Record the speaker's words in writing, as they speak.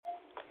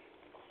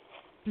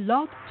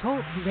Blog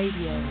Talk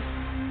Radio.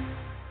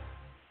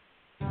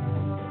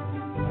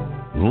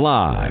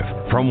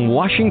 Live from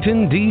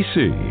Washington,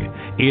 D.C.,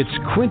 it's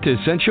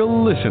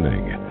Quintessential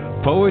Listening,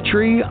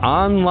 Poetry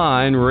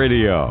Online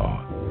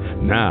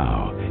Radio.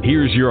 Now,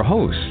 here's your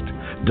host,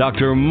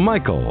 Dr.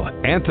 Michael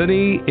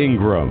Anthony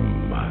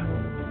Ingram.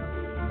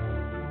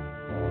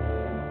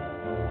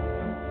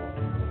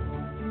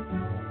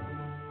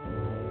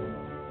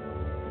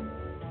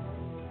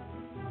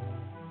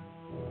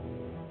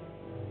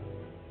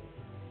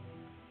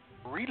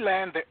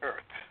 Reland the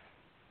earth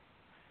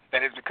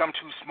that has become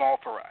too small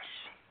for us.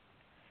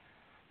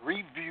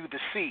 Review the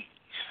seas.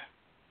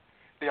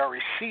 They are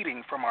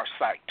receding from our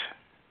sight.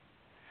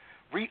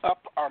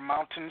 Re-up our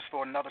mountains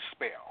for another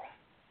spell.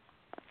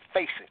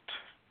 Face it,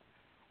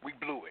 we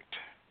blew it.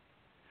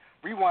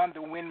 Rewind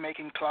the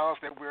wind-making clouds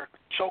that we're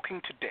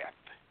choking to death.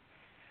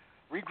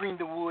 Regreen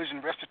the woods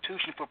in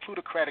restitution for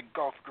plutocratic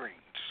golf greens.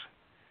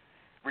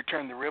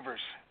 Return the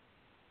rivers.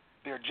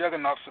 They are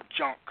juggernauts of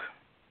junk.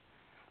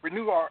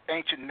 Renew our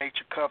ancient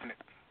nature covenant.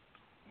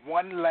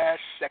 One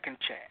last second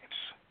chance.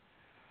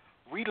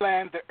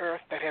 Reland the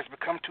earth that has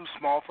become too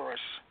small for us.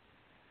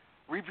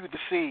 Review the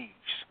seas.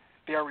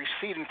 They are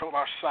receding from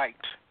our sight.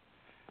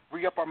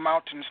 Re-up our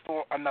mountains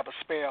for another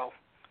spell.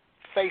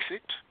 Face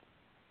it,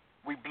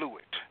 we blew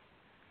it.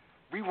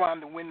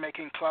 Rewind the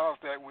wind-making clouds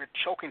that we're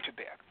choking to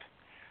death.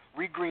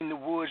 Regreen the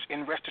woods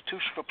in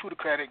restitution for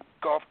plutocratic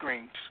golf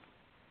greens.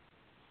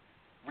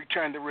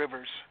 Return the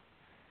rivers.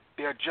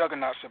 They are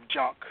juggernauts of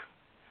junk.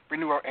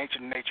 Renew our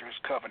ancient nature's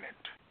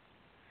covenant.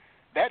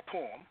 That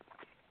poem,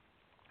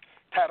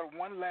 titled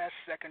One Last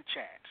Second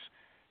Chance,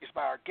 is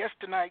by our guest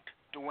tonight,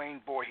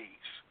 Duane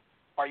Vorhees.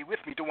 Are you with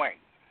me, Duane?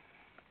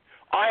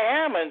 I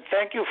am, and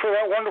thank you for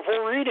that wonderful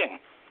reading.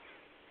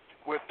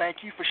 Well, thank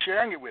you for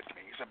sharing it with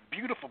me. It's a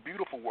beautiful,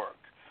 beautiful work.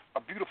 A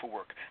beautiful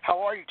work.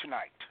 How are you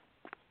tonight?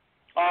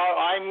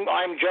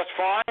 I'm just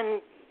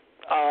fine.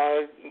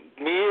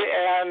 Me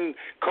and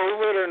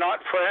COVID are not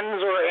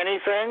friends or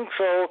anything,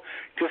 so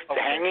just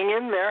hanging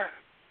in there.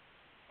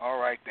 All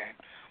right, then.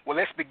 Well,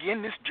 let's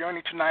begin this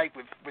journey tonight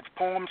with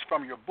poems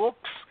from your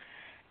books,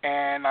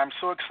 and I'm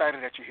so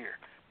excited that you're here.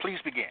 Please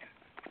begin.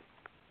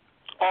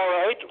 All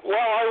right. Well,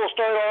 I will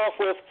start off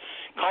with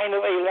kind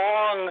of a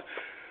long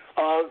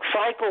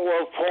cycle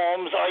of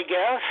poems, I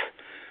guess,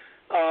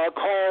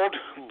 called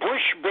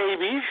Bush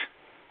Babies.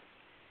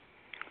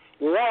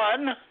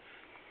 1,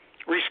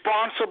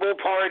 Responsible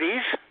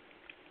Parties.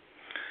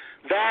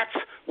 That's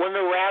when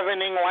the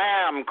ravening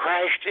lamb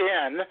crashed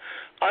in,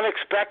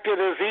 unexpected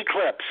as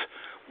eclipse,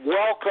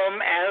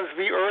 welcome as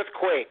the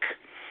earthquake.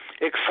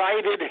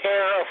 Excited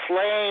hair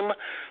aflame,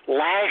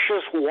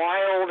 lashes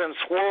wild and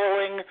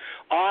swirling,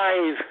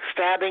 eyes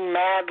stabbing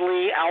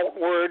madly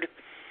outward.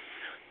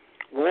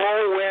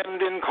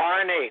 Whirlwind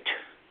incarnate.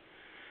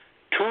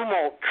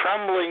 Tumult,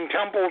 trembling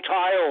temple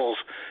tiles,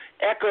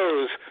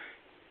 echoes,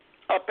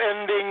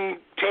 upending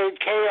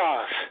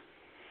chaos.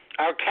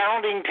 Our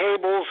counting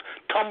tables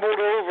tumbled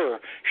over,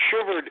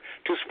 shivered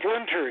to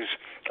splinters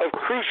of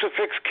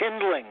crucifix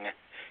kindling.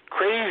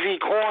 Crazy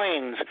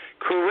coins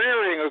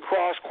careering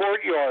across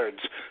courtyards,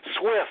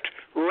 swift,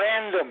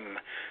 random,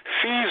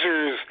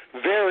 Caesar's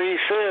very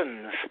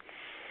sins.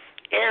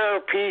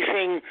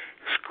 Air-piecing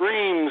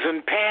screams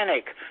and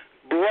panic,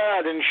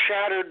 blood and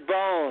shattered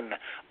bone,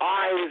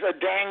 eyes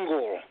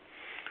a-dangle.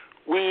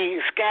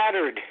 We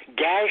scattered,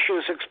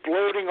 gashes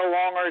exploding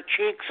along our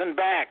cheeks and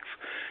backs,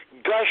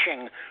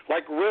 gushing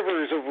like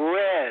rivers of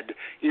red,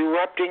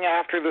 erupting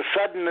after the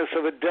suddenness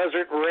of a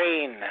desert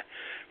rain.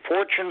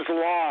 Fortunes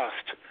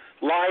lost,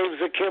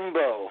 lives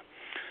akimbo,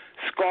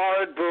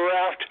 scarred,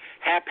 bereft,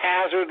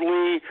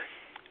 haphazardly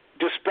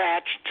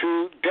dispatched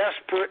to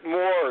desperate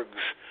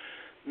morgues,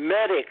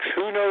 medics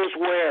who knows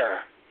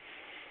where.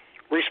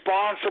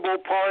 Responsible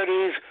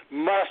parties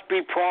must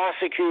be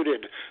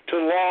prosecuted to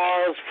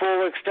law's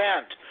full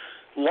extent.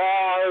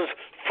 Law's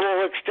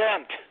full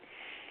extent.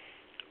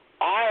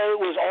 I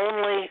was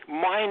only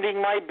minding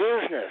my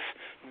business,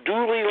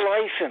 duly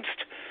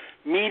licensed,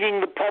 meeting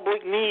the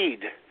public need.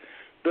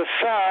 The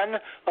sun,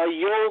 a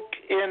yoke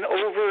in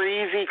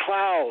over-easy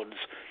clouds,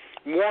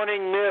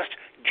 morning mist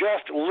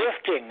just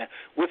lifting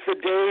with the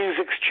day's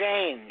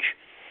exchange.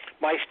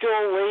 My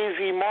still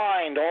lazy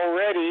mind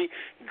already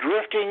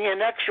drifting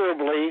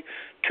inexorably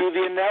to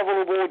the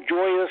inevitable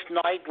joyous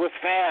night with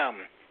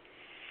fam.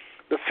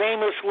 The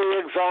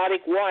famously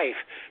exotic wife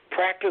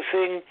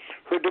practicing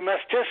her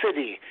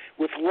domesticity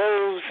with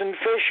loaves and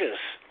fishes.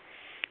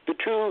 The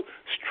 2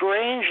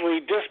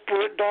 strangely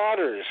disparate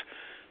daughters,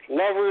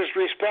 lovers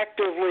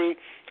respectively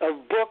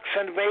of books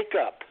and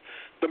makeup,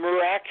 the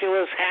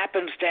miraculous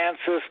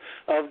happenstances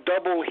of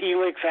double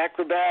helix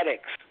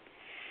acrobatics.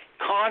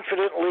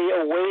 Confidently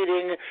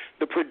awaiting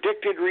the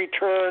predicted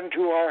return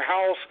to our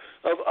house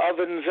of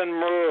ovens and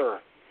myrrh.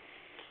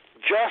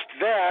 Just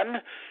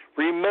then,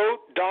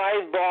 remote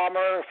dive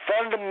bomber,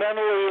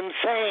 fundamentally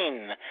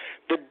insane,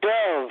 the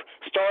dove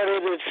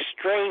started its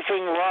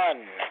strafing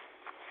run.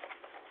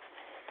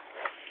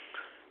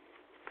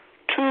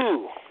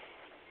 2,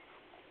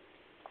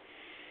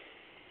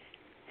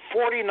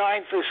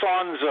 49th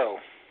Isonzo.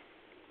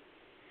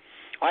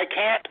 I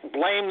can't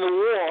blame the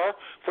war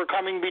for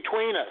coming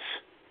between us.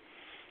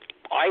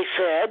 I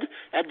said,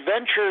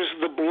 adventure's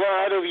the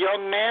blood of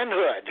young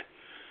manhood.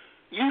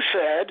 You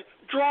said,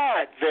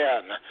 draw it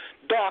then.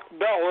 Doc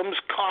Bellum's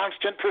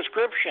constant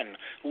prescription,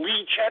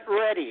 leech at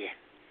ready.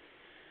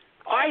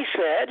 I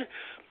said,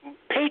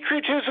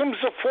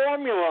 patriotism's the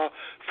formula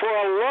for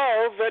a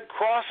love that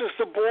crosses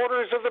the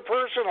borders of the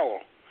personal.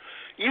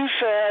 You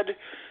said,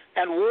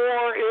 and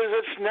war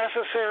is its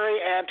necessary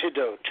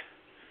antidote.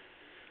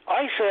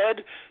 I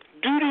said,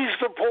 duty's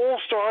the pole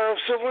star of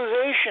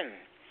civilization.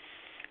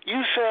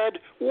 You said,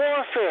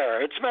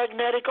 warfare, its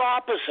magnetic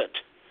opposite.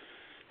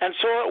 And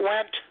so it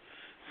went,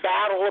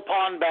 battle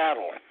upon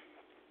battle.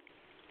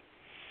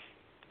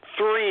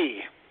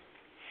 3.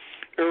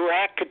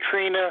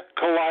 Iraq-Katrina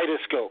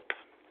kaleidoscope.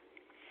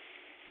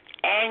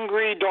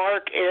 Angry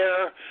dark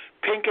air,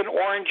 pink and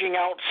oranging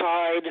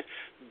outside,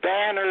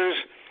 banners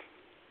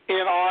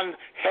on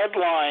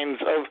headlines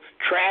of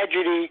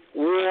tragedy,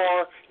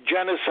 war,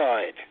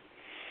 genocide.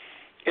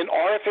 In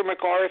Arthur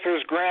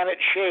MacArthur's granite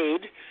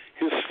shade,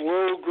 his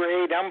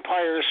slow-grade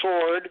empire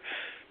sword,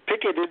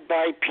 picketed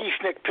by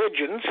peacenik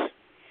pigeons,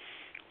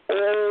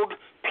 old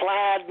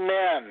plaid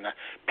men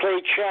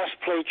play chess,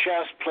 play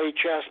chess, play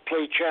chess,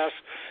 play chess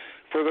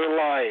for their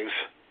lives.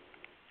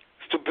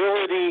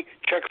 Stability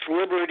checks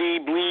liberty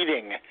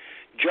bleeding.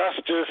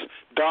 Justice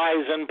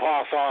dies en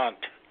passant.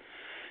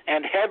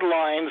 And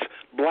headlines,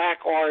 black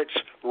arts,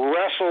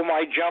 wrestle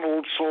my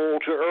gentled soul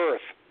to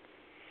earth.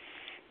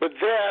 But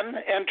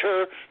then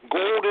enter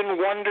golden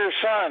wonder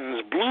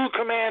sons, blue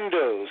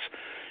commandos,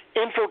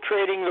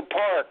 infiltrating the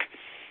park,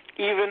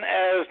 even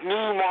as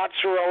new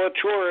mozzarella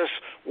tourists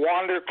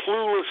wander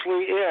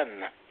cluelessly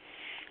in.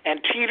 And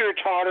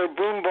teeter-totter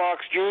boombox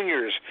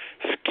juniors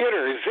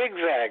skitter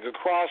zigzag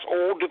across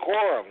old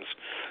decorums,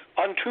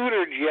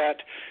 untutored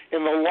yet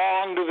in the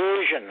long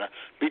division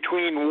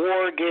between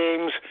war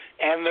games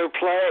and their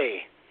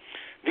play.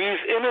 These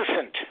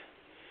innocent,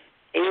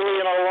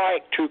 alien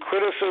alike to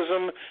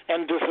criticism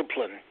and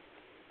discipline.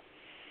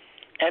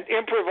 And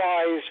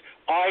improvised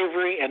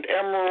ivory and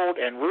emerald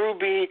and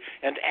ruby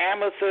and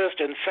amethyst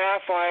and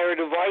sapphire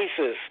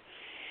devices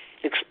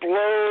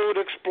explode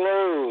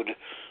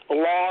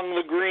along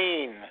the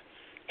green,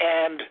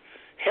 and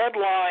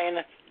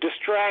headline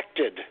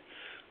distracted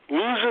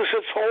loses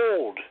its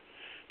hold.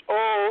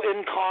 Oh,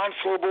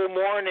 inconsolable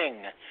morning,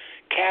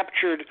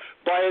 captured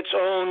by its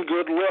own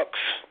good looks.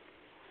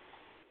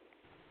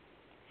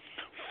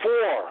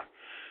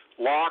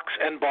 4. Locks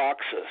and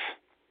boxes.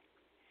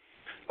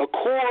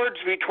 Accords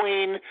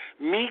between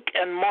meek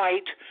and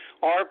might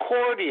are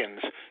accordions,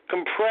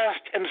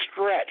 compressed and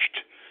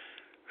stretched,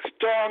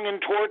 stung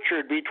and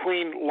tortured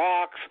between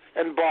locks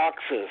and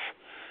boxes,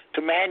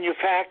 to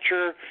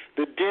manufacture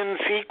the din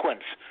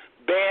sequence.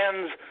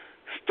 Bands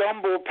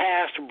stumble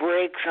past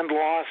breaks and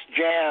lost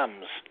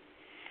jams.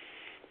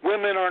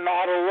 Women are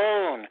not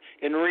alone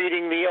in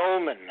reading the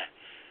omen,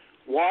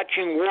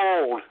 watching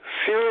world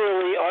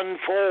serially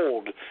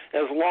unfold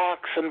as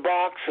locks and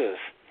boxes.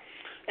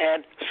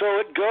 And so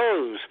it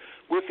goes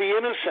with the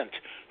innocent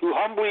who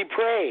humbly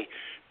pray,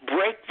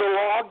 break the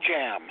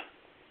logjam.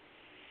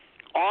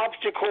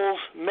 Obstacles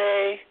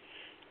may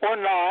or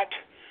not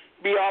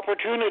be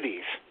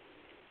opportunities.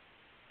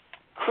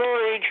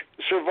 Courage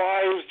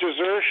survives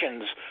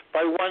desertions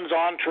by one's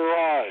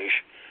entourage.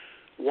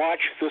 Watch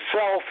the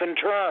self in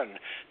turn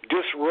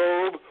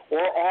disrobe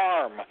or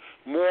arm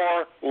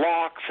more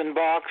locks and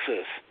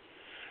boxes.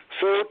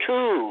 So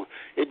too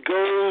it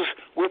goes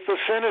with the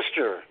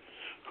sinister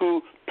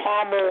who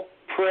pommel,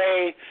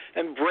 pray,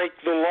 and break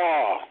the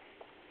law.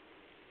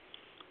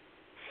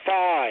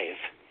 5.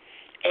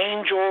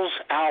 Angels'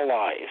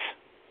 allies.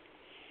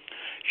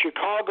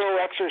 Chicago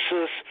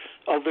exorcists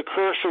of the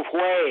curse of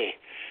Way,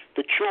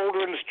 the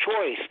children's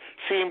choice,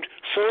 seemed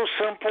so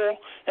simple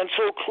and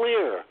so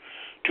clear,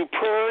 to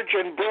purge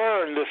and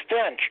burn the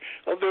stench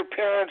of their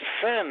parents'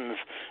 sins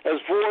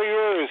as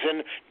voyeurs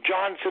in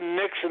Johnson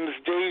Nixon's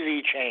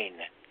daisy chain.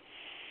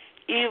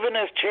 Even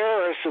as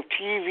terrorists of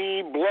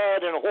TV,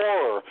 blood, and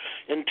horror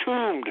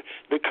entombed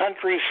the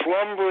country's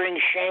slumbering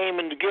shame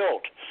and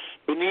guilt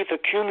beneath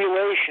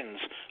accumulations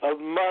of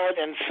mud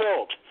and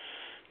silt,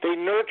 they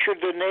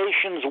nurtured the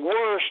nation's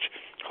worst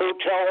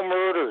hotel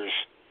murders.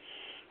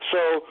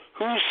 So,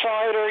 whose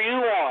side are you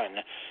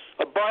on?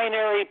 A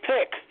binary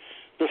pick,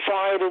 the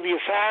side of the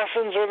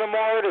assassins or the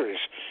martyrs.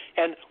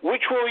 And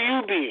which will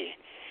you be?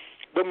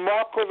 The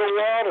muck or the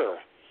water?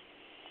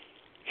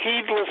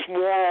 Heedless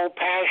moral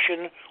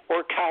passion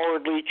or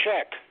cowardly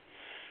check?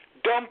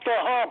 Dump the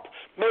hump,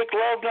 make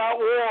love not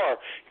war,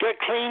 get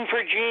clean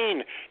for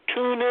Gene,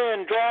 tune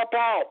in, drop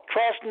out,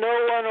 trust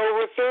no one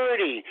over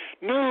 30,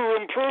 new,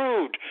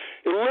 improved,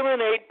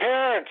 eliminate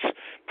parents,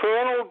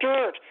 parental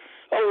dirt.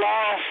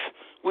 Alas,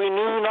 we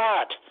knew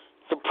not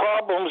the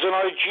problems in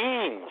our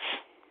genes.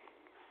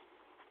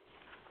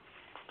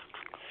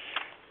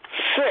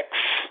 6.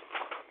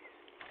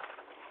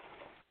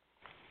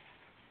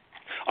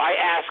 I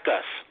ask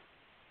us,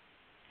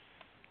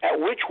 at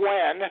which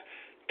when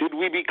did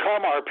we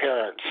become our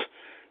parents,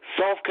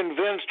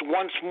 self-convinced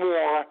once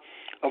more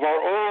of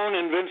our own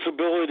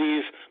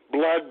invincibilities,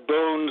 blood,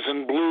 bones,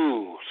 and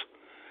blues?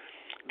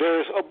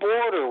 There's a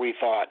border, we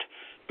thought,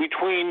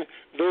 between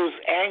those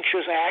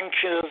anxious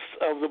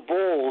of the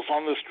bulls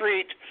on the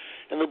street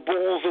and the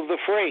bulls of the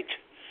freight.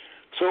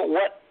 So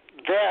what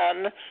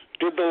then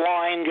did the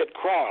line get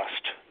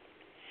crossed?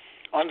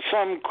 On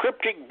some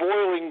cryptic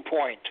boiling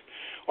point,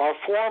 our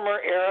former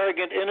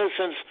arrogant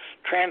innocence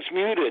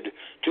transmuted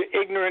to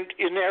ignorant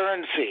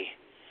inerrancy,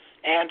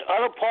 and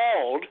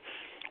unappalled,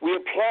 we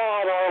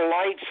applaud our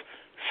light's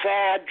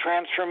sad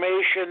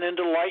transformation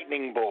into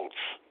lightning bolts.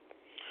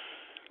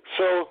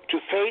 So to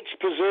fate's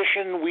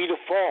position we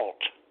default.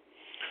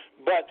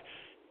 But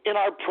in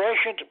our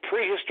prescient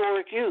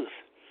prehistoric youth,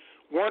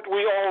 weren't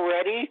we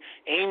already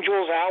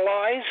angels'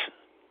 allies?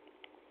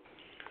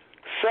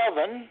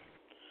 7.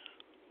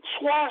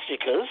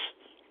 Swastikas?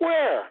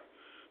 Where?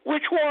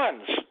 Which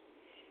ones?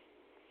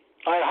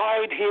 I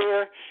hide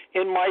here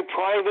in my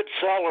private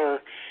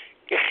cellar,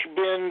 Ich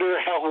bin der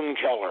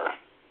Hellenkeller.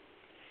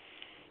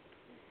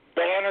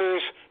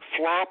 Banners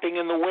flapping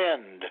in the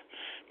wind,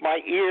 my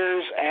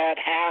ears at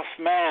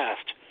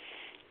half-mast,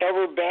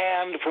 ever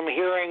banned from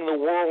hearing the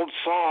world's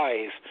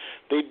sighs.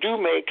 They do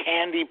make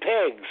handy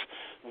pegs,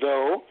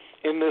 though,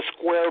 in this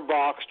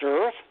square-boxed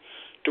earth,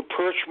 to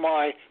perch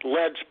my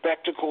lead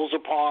spectacles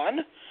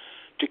upon,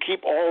 to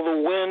keep all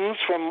the winds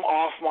from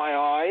off my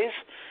eyes,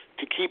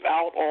 to keep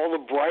out all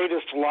the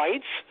brightest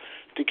lights,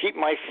 to keep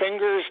my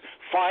fingers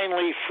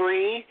finally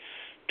free,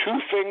 2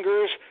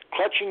 fingers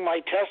clutching my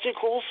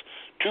testicles,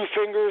 2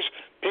 fingers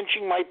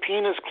pinching my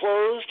penis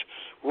closed,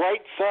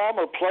 right thumb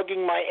or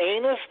plugging my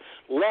anus,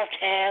 left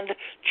hand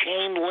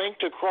chain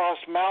linked across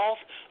mouth,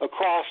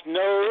 across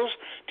nose,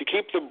 to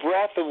keep the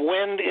breath of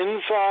wind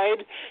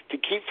inside, to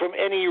keep from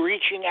any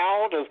reaching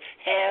out of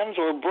hands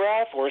or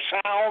breath or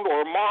sound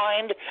or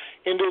mind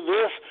into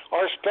this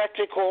our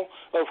spectacle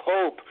of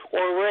hope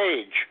or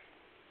rage.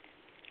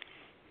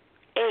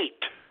 8.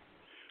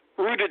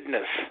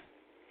 Rootedness.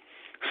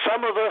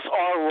 Some of us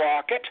are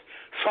rocket,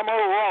 some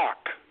are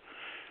rock.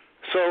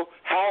 So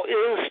how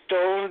is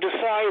stone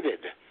decided?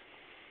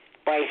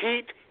 By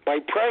heat, by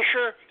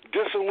pressure,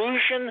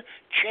 dissolution,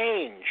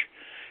 change.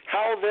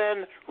 How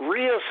then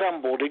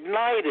reassembled,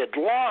 ignited,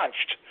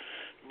 launched?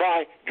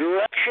 By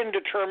direction,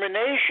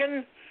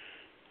 determination,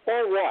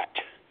 or what?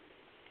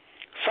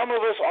 Some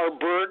of us are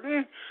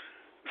burden,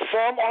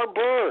 some are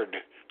bird.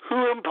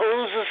 Who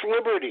imposes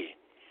liberty?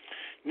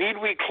 Need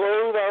we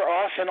clothe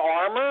our us in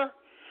armor?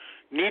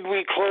 Need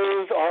we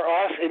clothe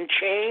our us in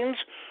chains,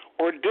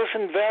 or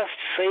disinvest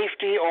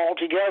safety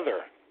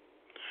altogether?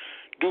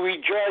 Do we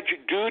judge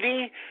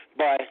duty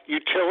by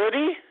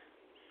utility?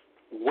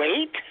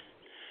 Weight?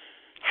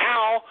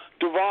 How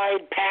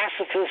divide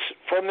pacifists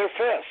from their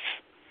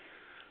fists?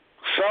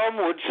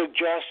 Some would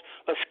suggest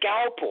a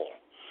scalpel.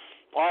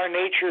 Our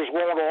natures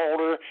won't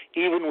alter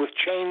even with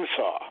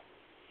chainsaw.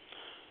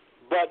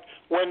 But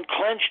when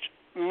clenched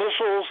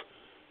missiles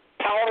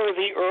powder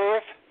the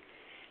earth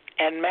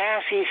and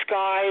massy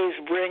skies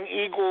bring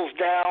eagles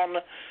down,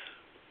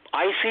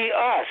 I see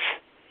us,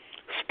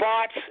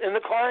 spots in the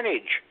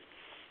carnage.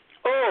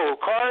 Oh,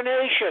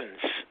 carnations.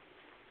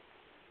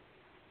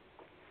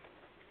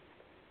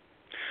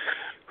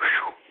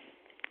 Whew.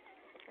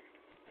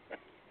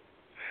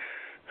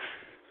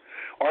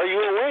 Are you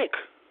awake?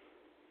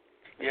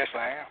 Yes,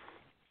 I am.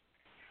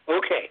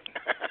 Okay.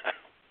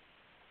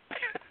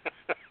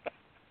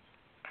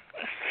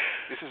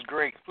 This is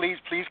great.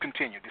 Please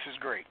continue. This is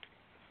great.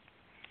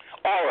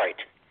 All right.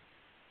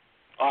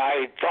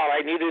 I thought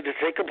I needed to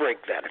take a break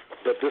then,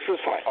 but this is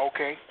fine.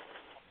 Okay.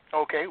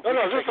 No,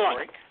 this is fine.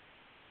 Break.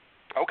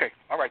 Okay.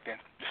 All right then.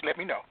 Just let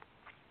me know.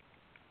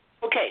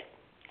 Okay.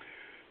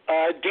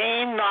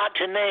 Deign not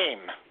to name.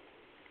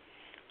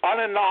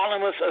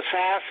 Unanonymous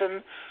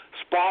assassin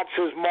spots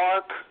his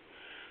mark,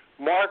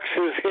 marks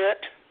his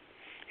hit,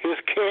 his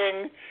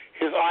king,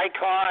 his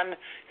icon,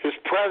 his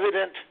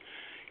president,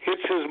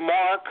 hits his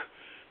mark,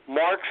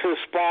 marks his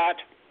spot.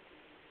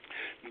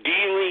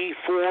 Dealey,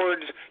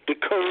 Fords,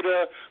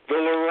 Dakota, the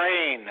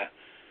Lorraine.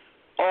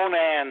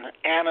 Onan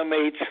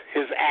animates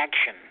his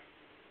action.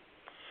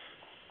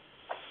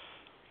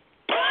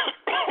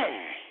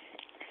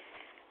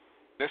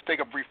 Let's take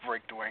a brief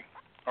break, Duane.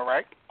 All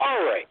right?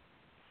 All right.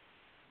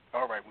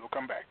 All right, we'll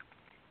come back.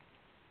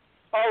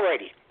 All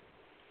righty.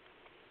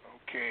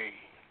 Okay.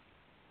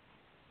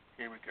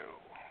 Here we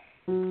go.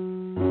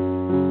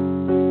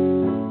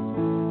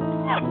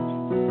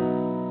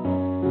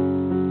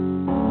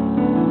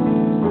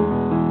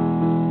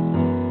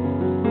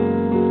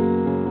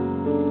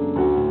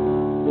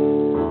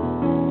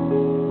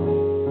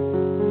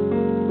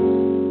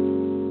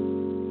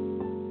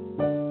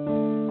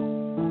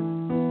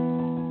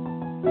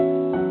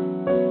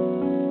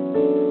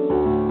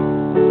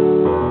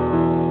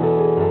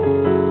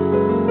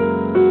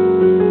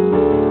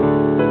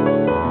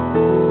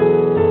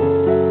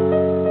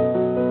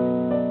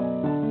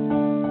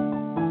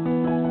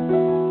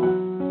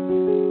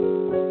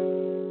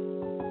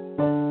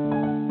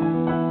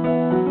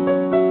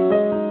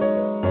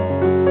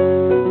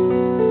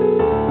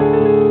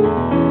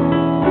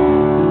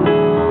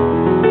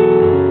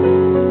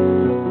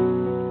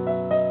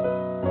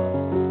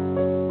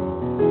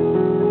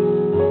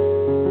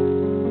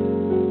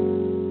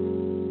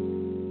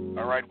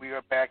 right, we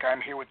are back.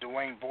 I'm here with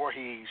Duane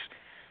Vorhees.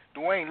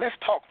 Duane, let's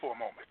talk for a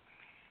moment.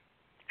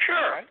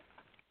 Sure. Right?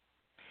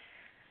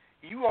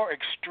 You are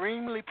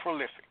extremely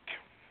prolific.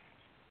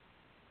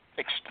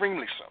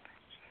 Extremely so.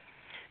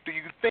 Do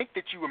you think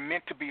that you were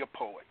meant to be a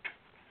poet?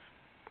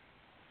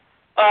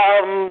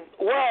 Well,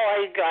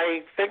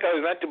 I think I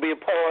was meant to be a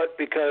poet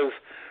because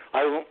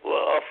I'm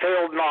a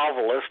failed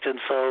novelist, and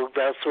so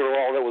that's sort of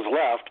all that was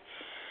left.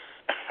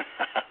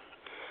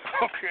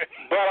 Okay.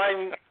 But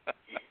I'm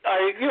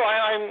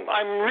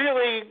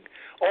really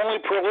only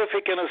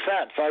prolific in a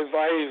sense. I've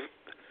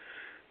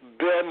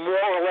been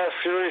more or less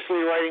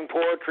seriously writing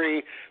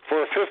poetry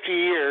for 50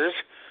 years,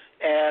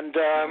 and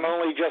I'm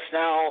only just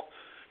now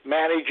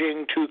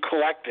managing to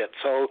collect it.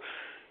 So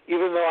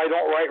even though I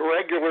don't write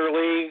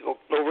regularly,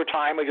 over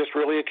time it just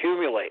really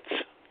accumulates.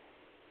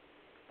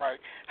 Right.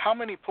 How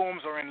many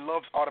poems are in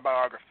Love's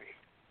autobiography?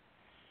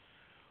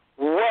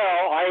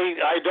 Well,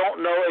 I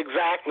don't know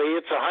exactly.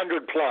 It's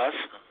 100 plus.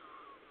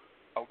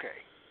 Okay.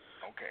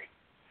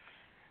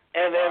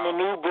 And then the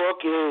new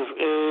book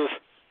is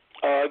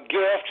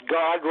Gift,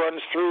 God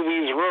Runs Through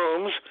These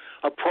Rooms,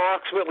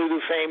 approximately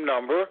the same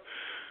number.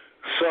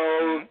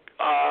 So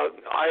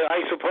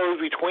I suppose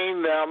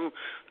between them,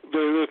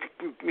 there's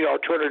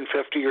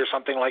 250 or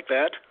something like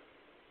that.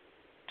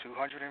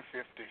 250.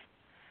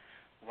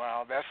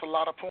 Wow, that's a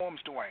lot of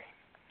poems, Duane.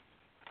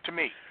 To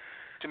me,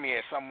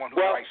 as someone who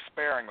writes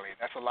sparingly,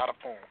 that's a lot of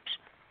poems.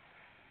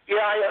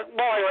 Yeah, I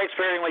write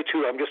sparingly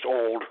too. I'm just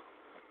old.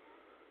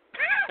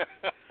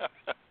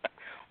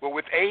 Well,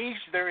 with age,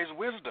 there is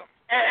wisdom.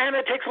 And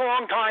it takes a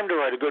long time to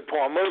write a good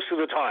poem, most of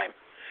the time.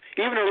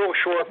 Even a real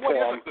short What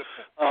poem.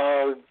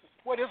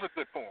 Is a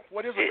good poem?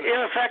 What is a good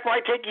poem? In fact,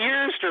 might take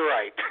years to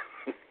write.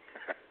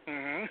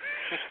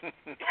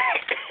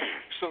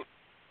 So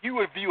you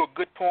would view a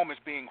good poem as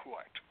being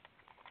what?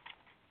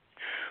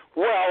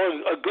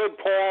 Well, a good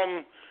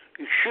poem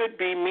should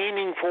be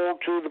meaningful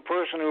to the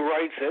person who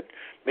writes it.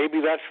 Maybe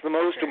that's the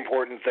most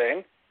important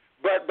thing.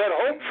 But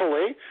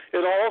hopefully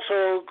it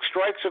also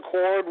strikes a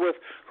chord with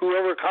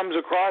whoever comes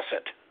across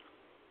it.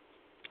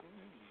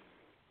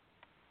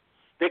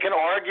 They can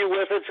argue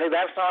with it, say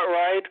that's not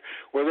right,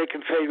 or they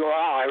can say,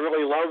 "Wow, I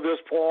really love this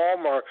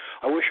poem," or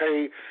 "I wish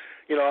I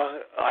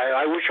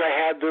wish I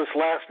had this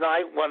last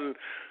night when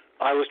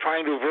I was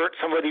trying to avert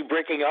somebody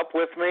breaking up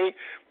with me."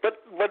 But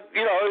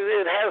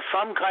it has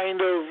some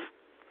kind of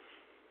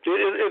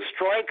it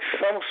strikes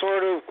some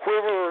sort of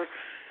quiver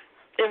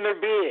in their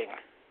being,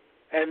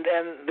 and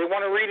they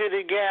want to read it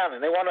again,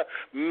 and they want to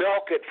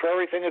milk it for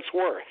everything it's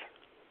worth.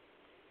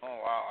 Oh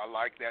wow, I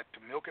like that. To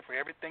milk it for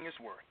everything it's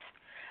worth.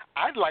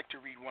 I'd like to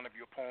read one of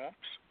your poems.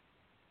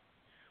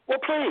 Well,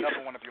 please.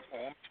 Another one of your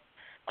poems.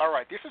 All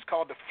right, this is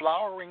called The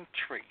Flowering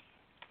Tree.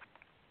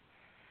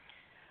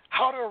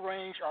 How to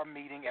arrange our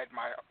meeting at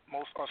my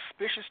most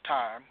auspicious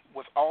time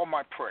was all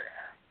my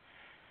prayer.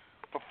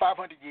 For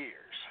 500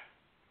 years,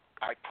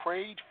 I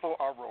prayed for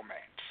our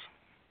romance.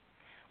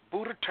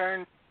 Buddha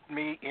turned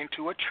me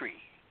into a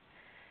tree,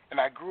 and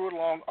I grew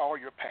along all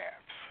your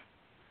paths.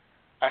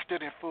 I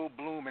stood in full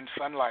bloom in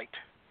sunlight,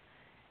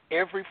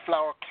 every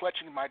flower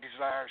clutching my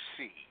desire's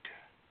seed.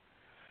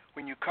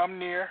 When you come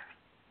near,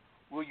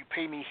 will you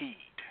pay me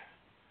heed?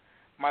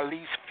 My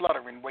leaves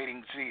flutter in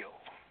waiting zeal.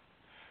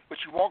 But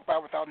you walk by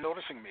without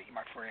noticing me,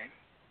 my friend.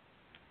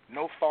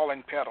 No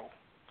fallen petal,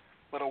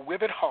 but a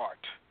withered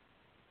heart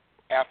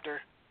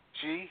after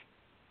G.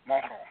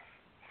 Monton.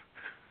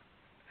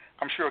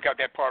 I'm sure I got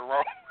that part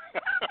wrong.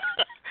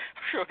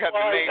 I'm sure I got the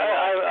name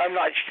wrong. I'm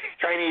not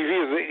Chinese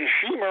either.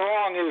 Xi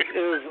Merong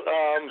is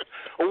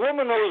a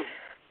woman who was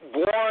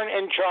born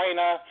in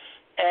China,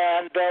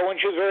 and when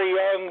she was very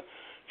young,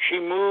 she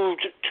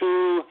moved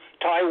to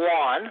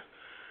Taiwan,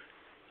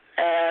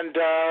 and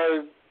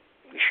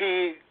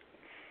she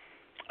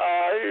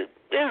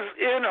is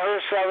in her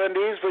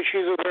 70s, but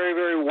she's a very,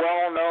 very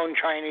well-known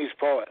Chinese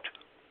poet.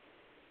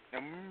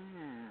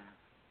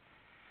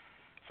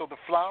 So The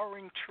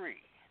Flowering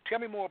Tree. Tell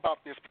me more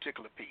about this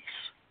particular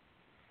piece.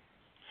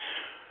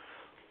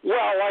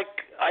 Well, like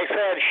I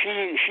said,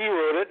 she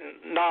wrote it,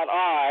 not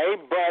I,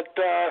 but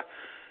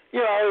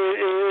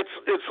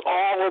it's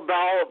all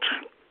about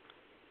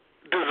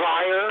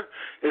desire.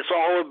 It's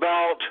all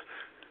about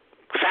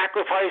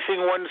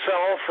sacrificing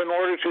oneself in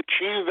order to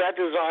achieve that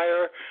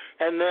desire,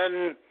 and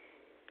then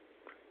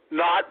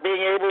not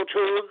being able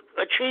to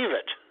achieve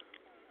it.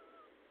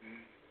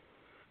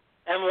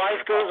 And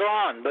life goes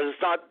on, but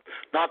it's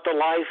not the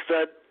life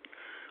that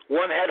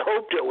one had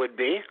hoped it would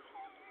be.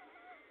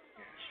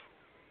 Yes,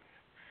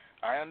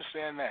 I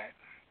understand that.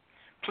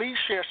 Please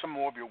share some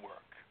more of your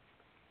work.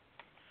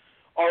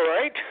 All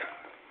right,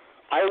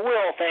 I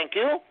will. Thank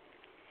you.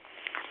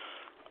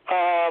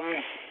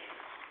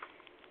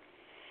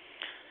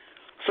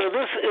 So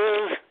this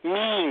is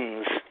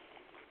means.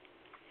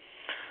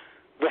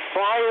 The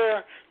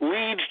fire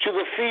leads to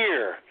the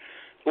fear,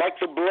 like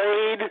the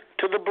blade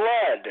to the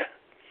blood.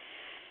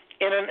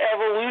 In an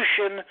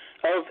evolution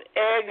of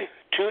egg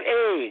to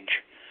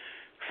age,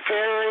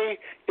 fairy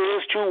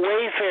is to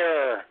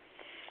wayfarer,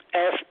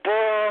 as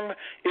sperm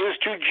is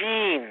to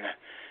gene,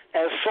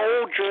 as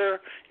soldier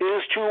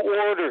is to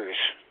orders.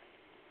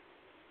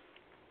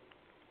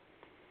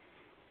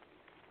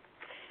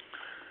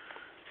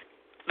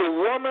 The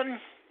woman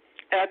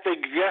at the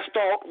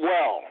Gestalt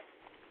well,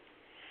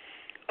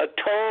 a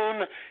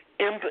tone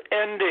imp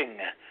ending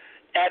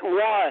at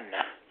one,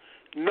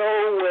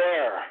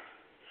 nowhere,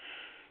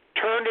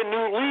 turned a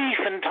new leaf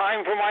in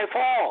time for my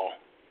fall.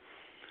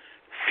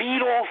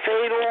 Fetal,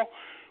 fatal,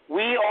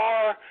 we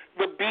are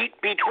the beat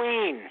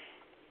between.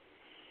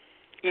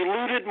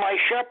 Eluded my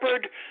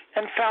shepherd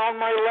and found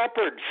my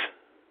leopards.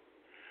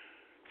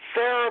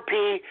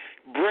 Therapy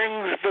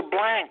brings the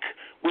blank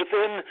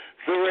within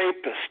the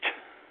rapist.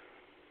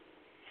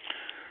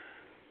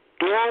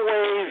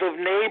 Doorways of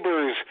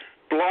neighbors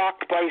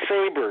blocked by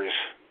sabers.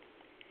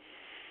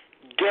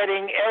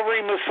 Getting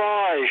every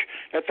massage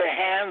at the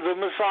hands of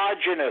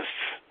misogynists.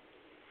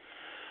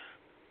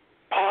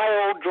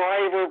 Piled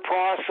driver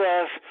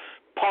process,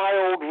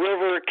 piled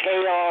river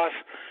chaos,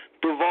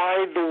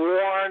 divide the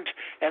warrant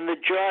and the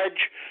judge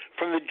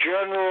from the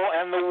general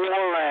and the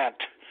warrant.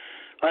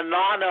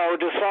 Anano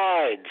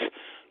decides.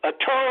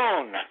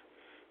 Atone.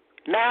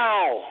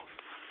 Now.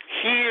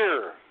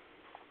 Here.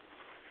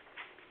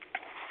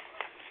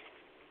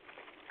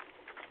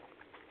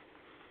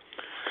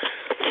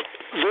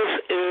 This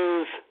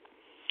is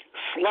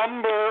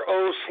Slumber,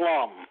 O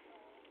Slum.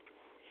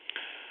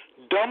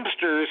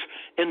 Dumpsters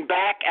in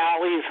back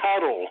alleys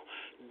huddle.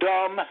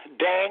 Dumb,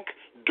 dank,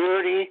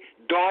 dirty,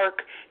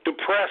 dark,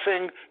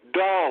 depressing,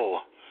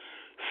 dull.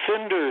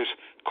 Cinders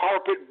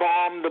carpet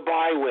bomb the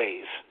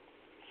byways.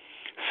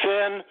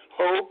 Sin,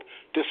 hope,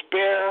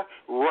 despair,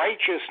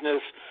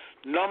 righteousness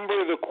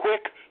number the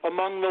quick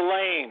among the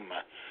lame.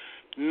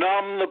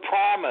 Numb the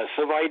promise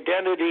of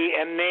identity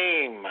and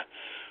name.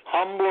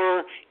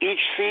 Humbler each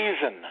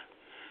season.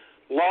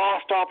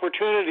 Lost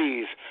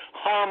opportunities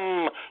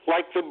hum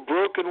like the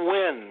broken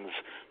winds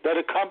that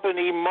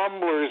accompany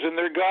mumblers in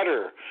their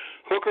gutter,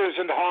 hookers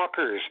and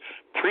hawkers,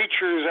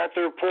 preachers at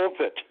their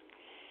pulpit.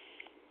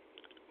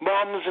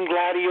 Mums and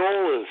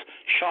gladiolas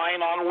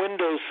shine on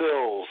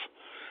windowsills,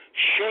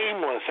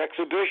 shameless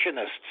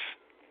exhibitionists.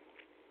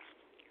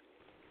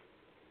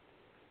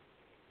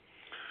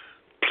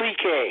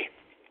 Plique.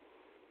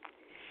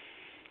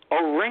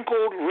 A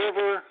wrinkled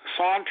river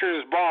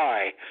saunters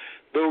by,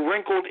 the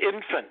wrinkled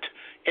infant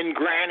in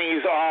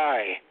Granny's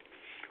eye.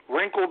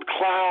 Wrinkled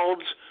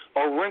clouds,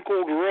 a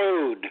wrinkled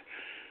road.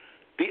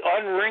 The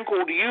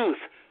unwrinkled youth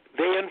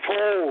they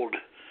enfold.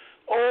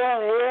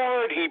 Oh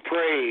Lord, he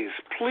prays,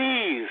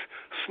 please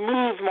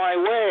smooth my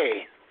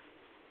way.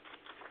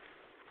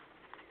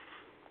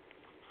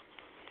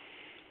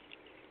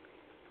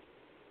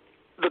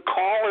 The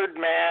collared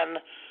man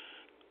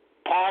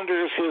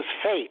ponders his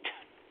fate.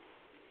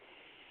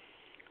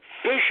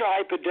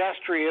 Fish-eye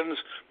pedestrians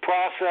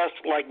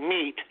processed like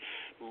meat,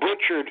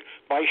 butchered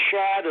by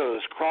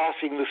shadows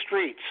crossing the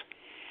streets.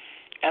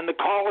 And the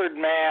collared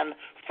man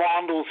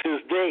fondles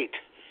his date,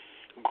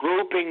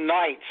 groping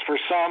nights for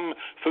some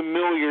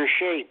familiar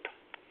shape.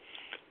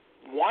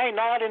 Why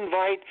not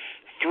invite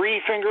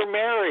Three-Finger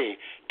Mary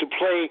to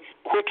play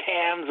quick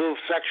hands of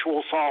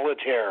sexual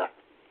solitaire?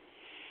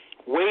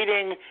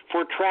 Waiting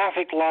for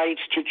traffic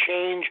lights to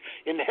change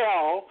in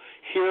hell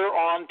here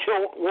on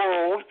Tilt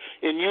World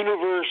in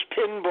Universe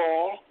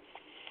Pinball.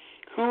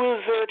 Who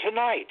is there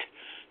tonight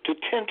to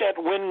tint at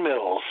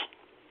windmills?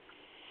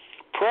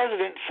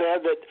 President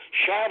said that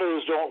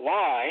shadows don't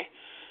lie,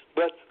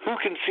 but who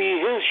can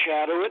see his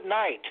shadow at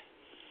night?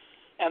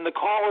 And the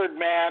collared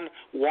man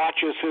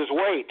watches his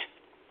weight.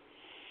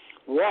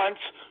 Once,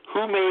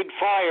 who made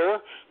fire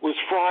was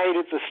fried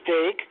at the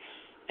stake,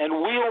 and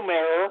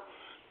wheelmaker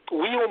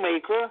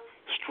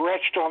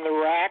stretched on the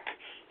rack,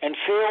 and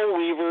sail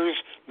weavers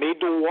made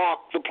to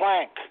walk the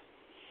plank.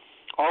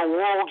 Our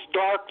world's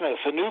darkness,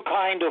 a new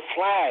kind of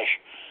flash,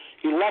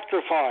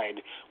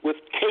 electrified with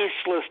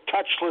tasteless,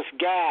 touchless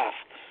gas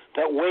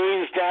that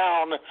weighs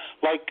down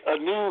like a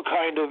new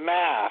kind of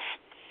mass.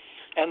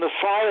 And the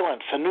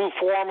silence, a new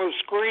form of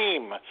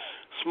scream,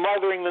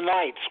 smothering the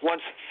nights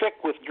once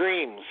thick with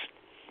dreams.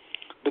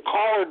 The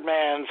collared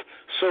man's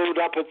sewed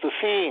up at the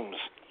seams.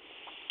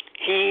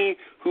 He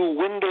who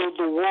windowed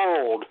the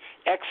world,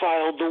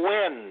 exiled the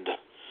wind.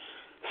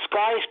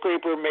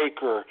 Skyscraper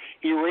maker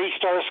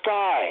erased our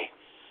sky.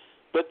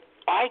 But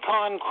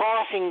icon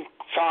crossing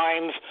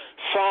signs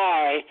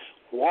sigh,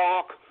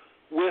 walk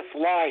with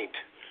light.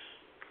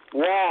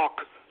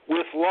 Walk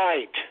with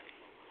light.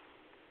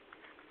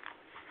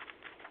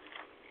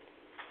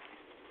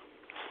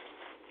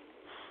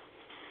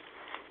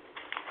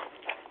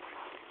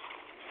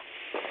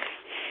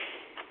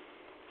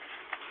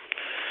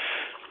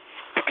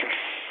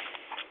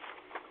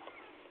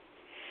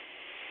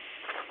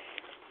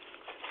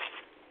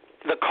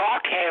 The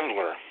cock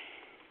handler.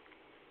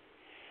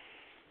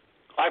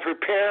 I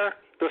prepare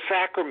the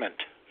sacrament.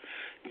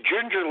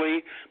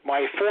 Gingerly,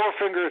 my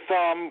forefinger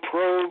thumb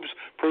probes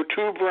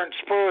protuberant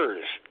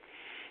spurs,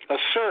 a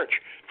search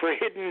for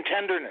hidden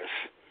tenderness.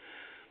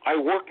 I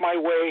work my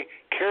way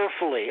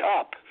carefully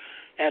up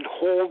and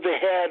hold the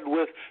head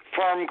with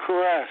firm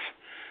caress,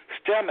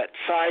 Stem it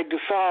side to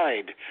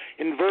side.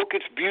 Invoke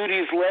its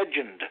beauty's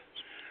legend.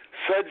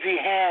 Sudsy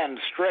hands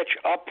stretch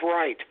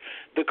upright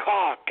the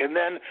cock and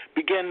then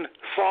begin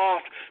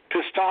soft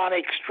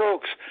pistonic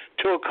strokes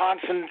till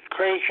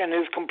concentration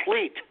is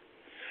complete.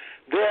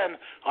 Then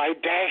I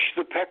dash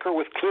the pecker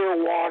with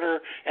clear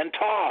water and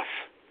toss.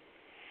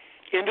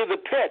 Into the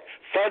pit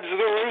thuds the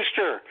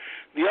rooster.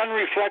 The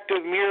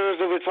unreflective mirrors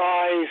of its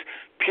eyes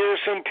pierce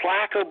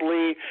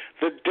implacably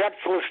the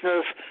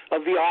depthlessness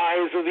of the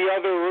eyes of the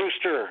other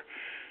rooster.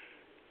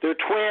 Their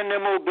twin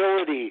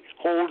immobility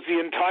holds the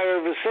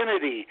entire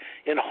vicinity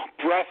in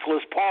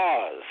breathless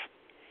pause.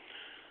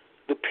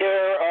 The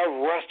pair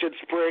of rusted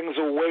springs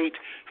await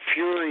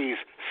fury's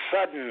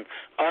sudden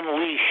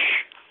unleash.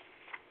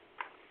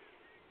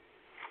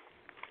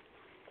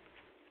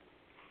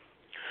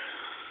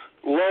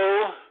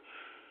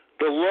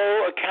 The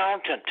low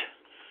accountant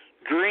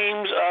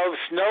dreams of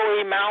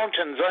snowy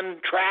mountains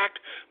untracked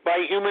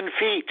by human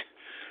feet,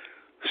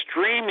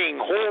 streaming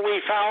holy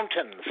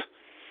fountains,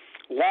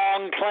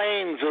 long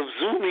plains of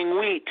zooming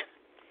wheat,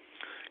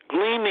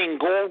 gleaming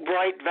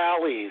gold-bright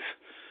valleys,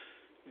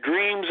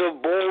 dreams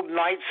of bold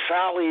night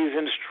sallies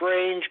in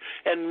strange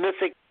and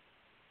mythic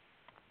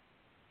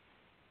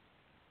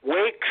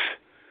wakes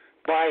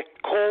by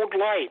cold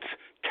lights,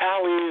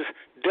 tallies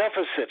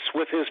deficits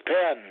with his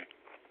pen.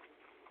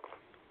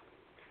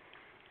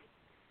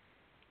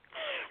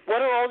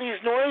 What are all these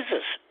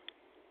noises?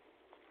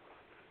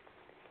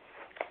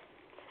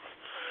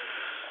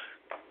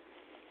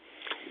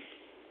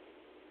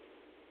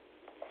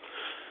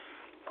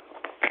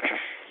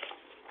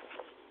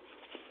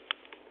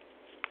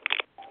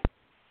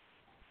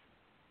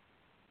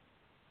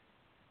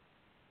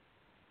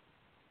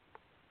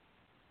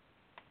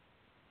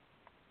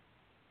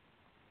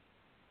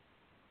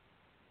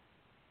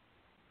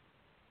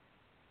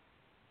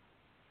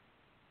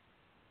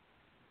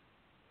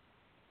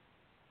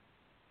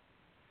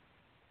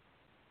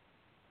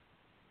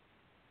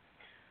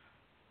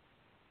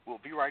 We'll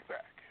be right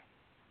back.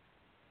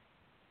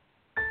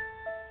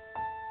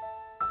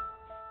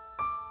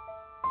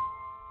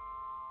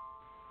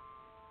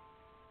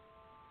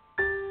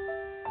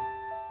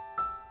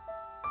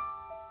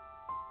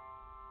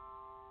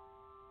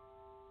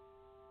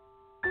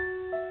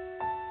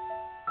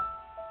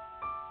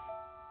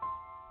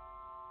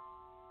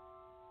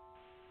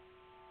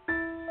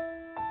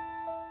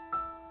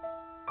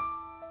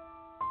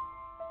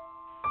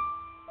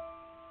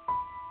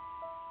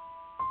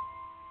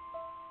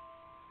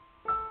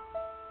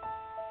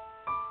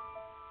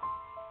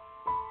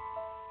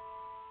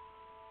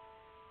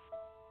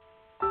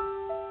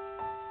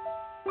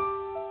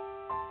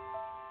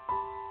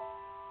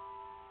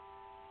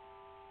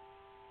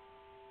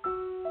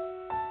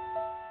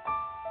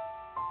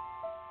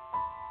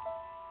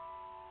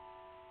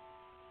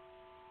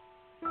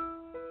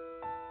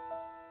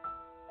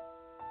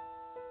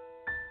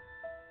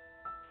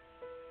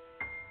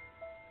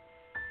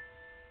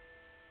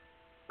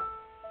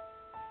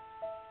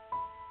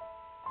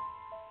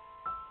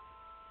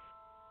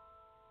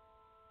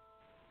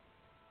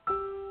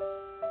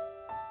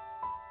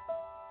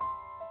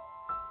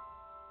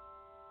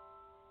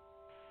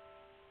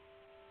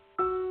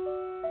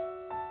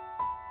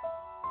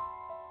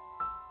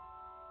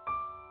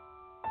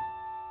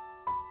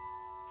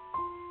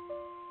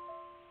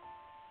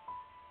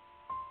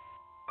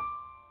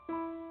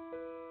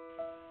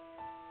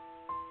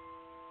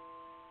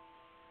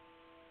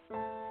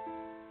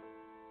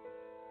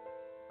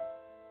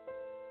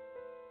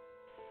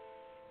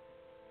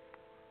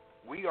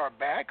 We are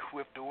back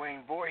with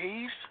Duane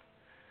Vorhees.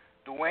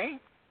 Duane,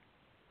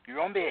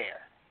 you're on the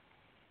air.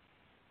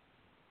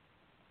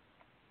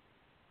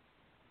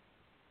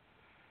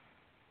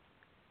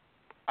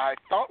 I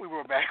thought we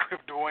were back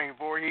with Duane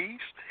Vorhees.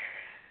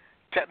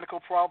 Technical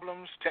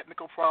problems.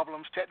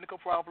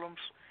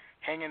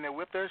 Hang in there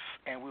with us,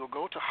 and we'll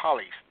go to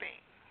Holly's theme.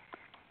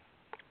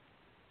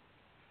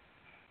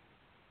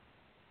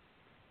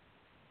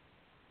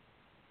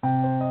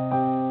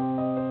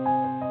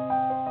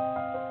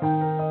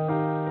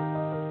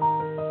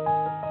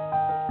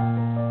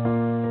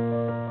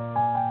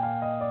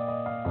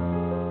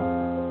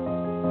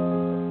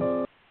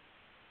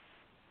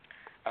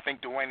 I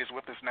think Duane is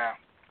with us now.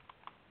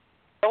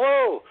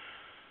 Hello.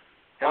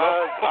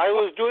 I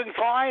was doing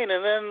fine,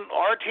 and then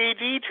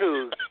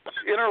RTD2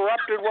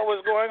 interrupted what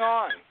was going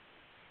on.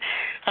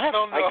 I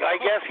don't know. I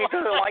guess he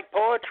doesn't like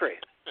poetry.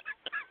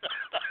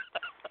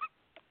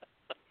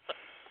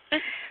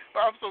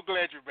 I'm so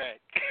glad you're back.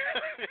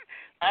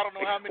 I don't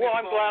know how many. Well,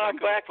 I'm glad I'm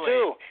back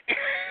too.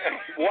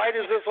 Why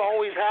does this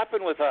always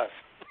happen with us?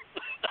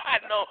 I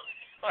know.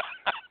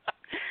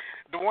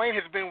 Duane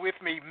has been with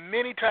me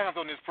many times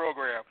on this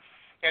program,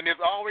 and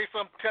there's always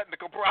some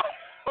technical problem.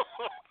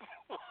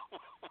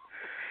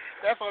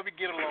 That's why we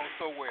get along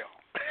so well.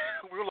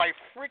 We're like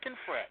freaking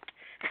Frank.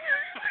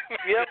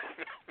 Yep.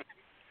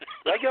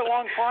 I get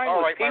along fine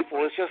with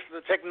people. It's just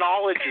the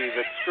technology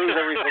that screws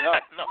everything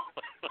up. No.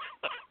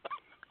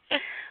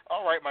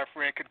 All right, my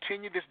friend,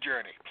 continue this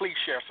journey. Please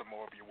share some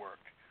more of your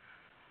work.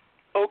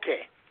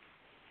 Okay.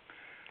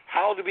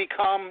 How to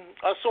become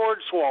a sword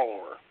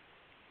swallower.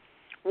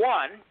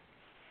 1.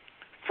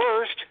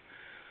 First,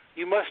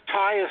 you must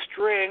tie a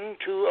string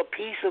to a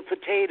piece of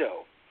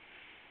potato.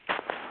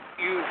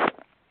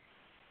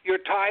 You're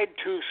tied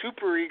to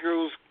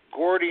superego's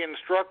Gordian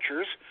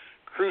structures,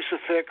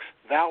 crucifix,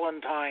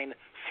 Valentine,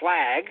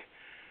 flag.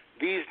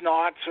 These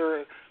knots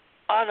are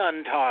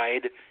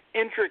ununtied,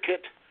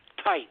 intricate,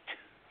 tight.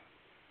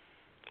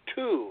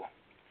 2.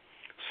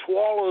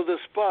 Swallow the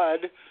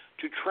spud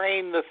to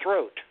train the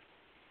throat.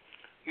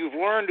 You've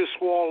learned to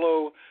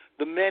swallow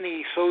the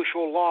many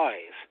social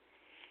lies,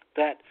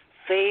 that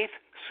faith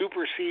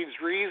supersedes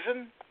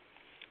reason,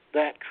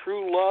 that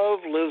true love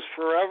lives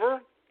forever,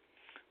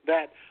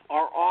 that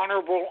our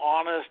honorable,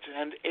 honest,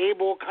 and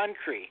able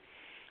country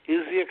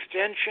is the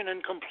extension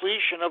and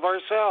completion of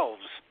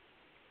ourselves.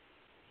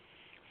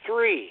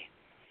 3.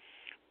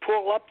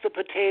 Pull up the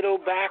potato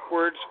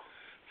backwards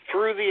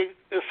through the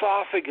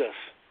esophagus.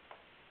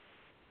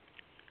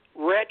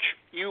 Retch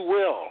you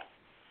will.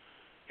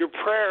 Your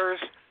prayers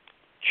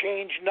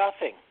change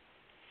nothing.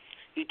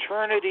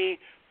 Eternity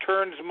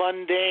turns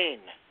mundane.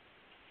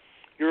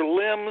 Your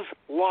limbs,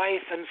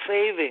 life, and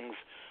savings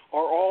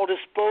are all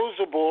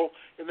disposable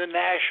in the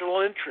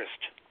national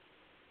interest.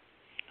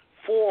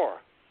 4.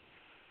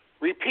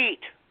 Repeat,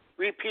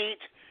 repeat,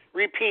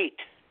 repeat,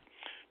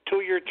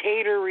 till your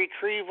tater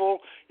retrieval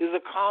is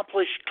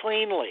accomplished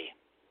cleanly.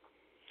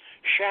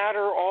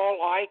 Shatter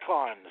all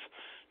icons.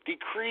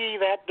 Decree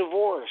that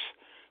divorce.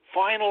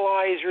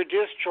 Finalize your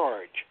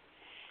discharge.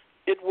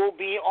 It will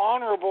be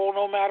honorable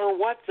no matter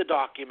what the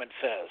document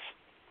says.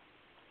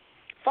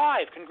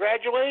 5.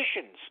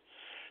 Congratulations.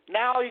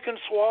 Now you can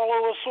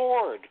swallow a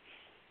sword,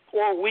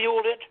 or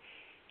wield it,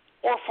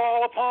 or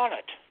fall upon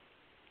it.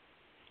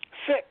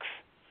 6.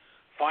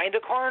 Find a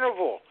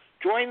carnival.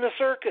 Join the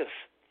circus.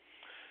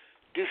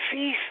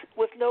 Decease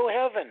with no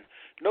heaven,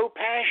 no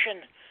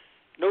passion,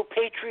 no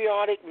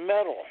patriotic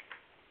medal.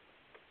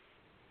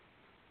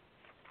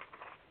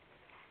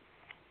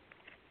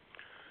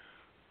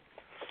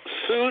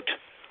 Suit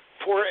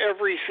for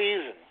every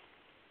season.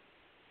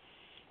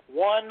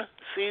 1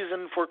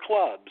 season for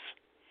clubs.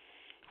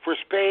 For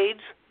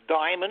spades,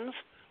 diamonds,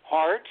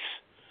 hearts,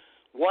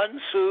 1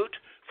 suit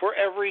for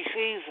every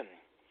season.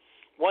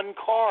 1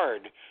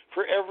 card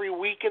for every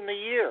week in the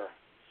year.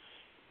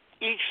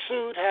 Each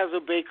suit has a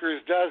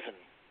baker's dozen.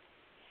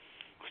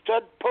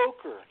 Stud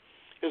poker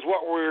is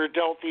what we're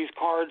dealt these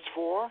cards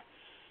for.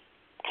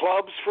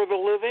 Clubs for the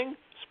living,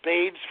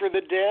 spades for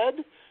the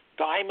dead,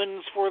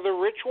 diamonds for the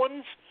rich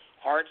ones,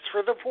 hearts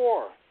for the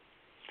poor.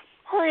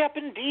 Hurry up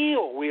and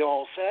deal, we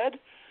all said,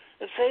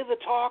 and save the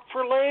talk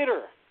for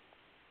later.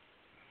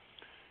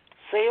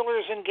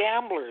 Sailors and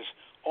gamblers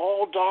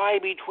all die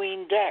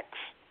between decks.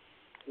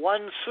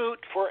 1 suit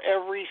for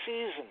every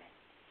season.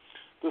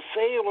 The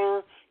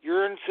sailor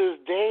yearns his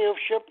day of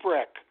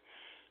shipwreck.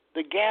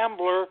 The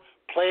gambler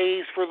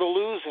plays for the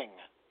losing.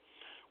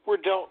 We're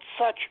dealt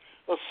such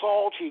a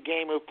salty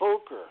game of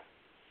poker.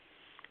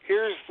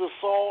 Here's the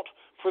salt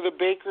for the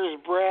baker's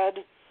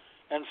bread,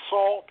 and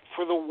salt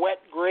for the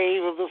wet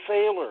grave of the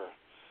sailor.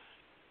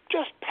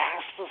 Just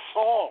pass the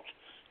salt,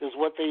 is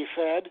what they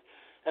said,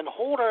 and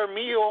hold our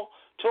meal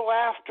till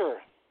after.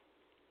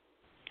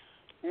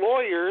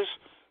 Lawyers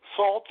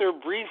salt their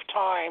brief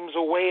times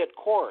away at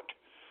court.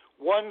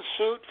 1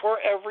 suit for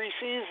every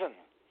season.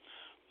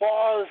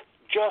 Laws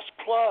just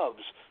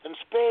clubs and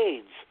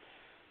spades.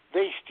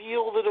 They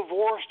steal the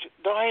divorced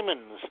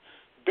diamonds,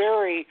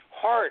 bury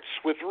hearts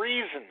with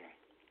reason.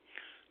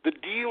 The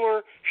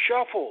dealer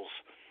shuffles,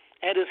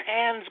 and his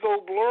hands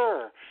go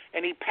blur,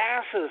 and he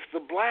passes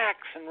the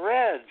blacks and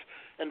reds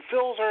and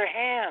fills our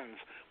hands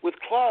with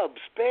clubs,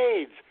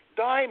 spades,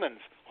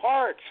 diamonds,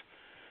 hearts.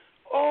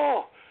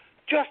 Oh,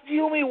 just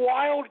deal me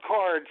wild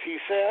cards, he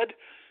said,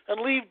 and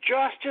leave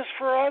justice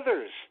for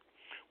others.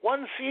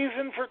 1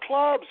 season for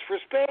clubs, for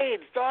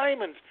spades,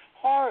 diamonds,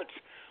 hearts.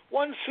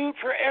 1 suit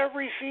for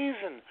every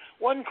season.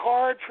 1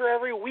 card for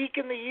every week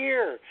in the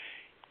year.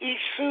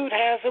 Each suit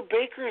has a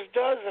baker's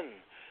dozen.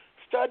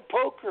 Stud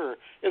poker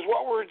is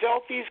what we're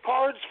dealt these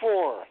cards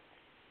for.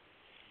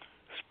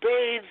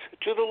 Spades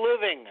to the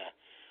living,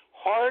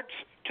 hearts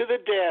to the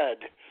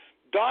dead,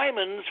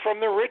 diamonds from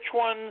the rich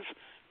ones,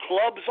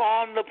 clubs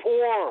on the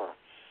poor.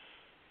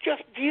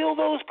 Just deal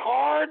those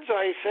cards,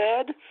 I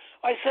said.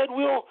 I said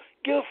we'll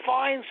give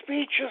fine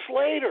speeches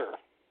later.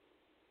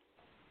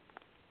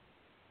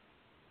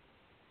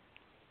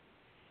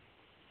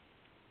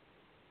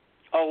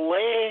 A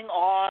laying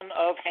on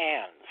of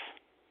hands.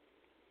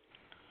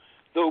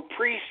 Though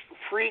priests,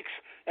 freaks,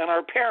 and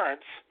our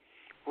parents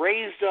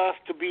raised us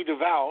to be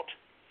devout,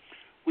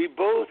 we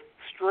both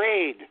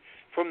strayed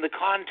from the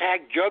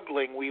contact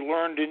juggling we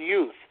learned in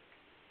youth.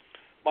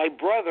 My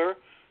brother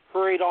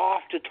hurried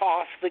off to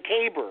toss the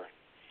caber.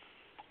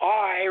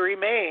 I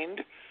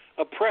remained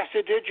a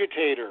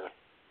prestidigitator.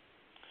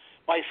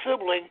 My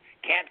sibling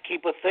can't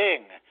keep a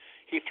thing.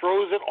 He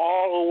throws it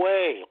all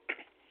away.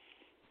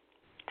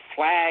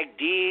 Flag,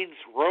 deeds,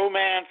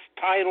 romance,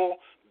 title,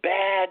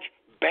 badge,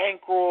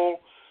 bankroll,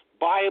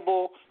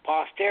 Bible,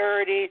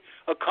 posterity,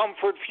 a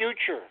comfort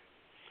future.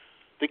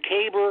 The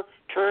caber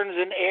turns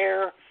in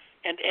air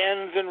and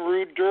ends in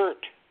rude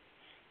dirt.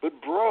 But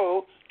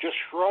bro just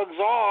shrugs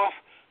off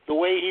the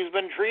way he's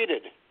been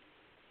treated.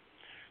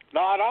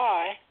 Not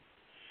I.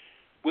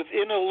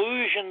 Within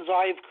illusions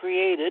I've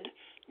created,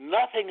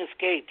 nothing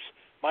escapes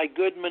my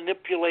good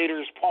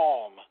manipulator's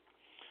palm.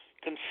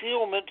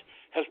 Concealment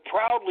has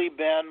proudly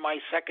been my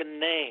second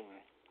name.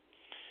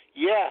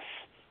 Yes,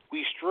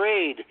 we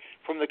strayed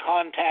from the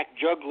contact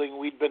juggling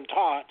we'd been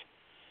taught.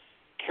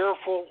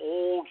 Careful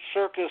old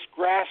circus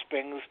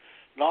graspings,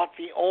 not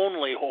the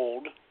only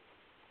hold.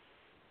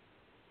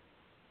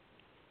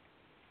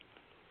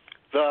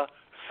 The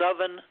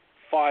 7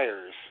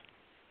 fires.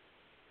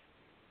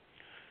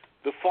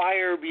 The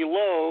fire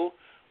below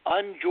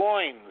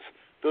unjoins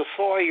the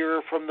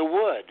sawyer from the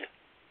wood.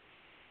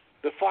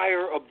 The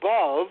fire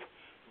above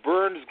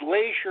burns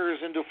glaciers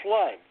into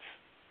floods.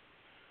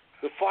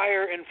 The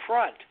fire in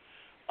front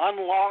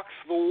unlocks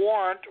the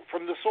warrant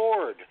from the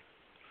sword,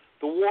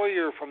 the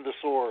warrior from the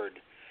sword.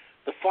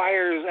 The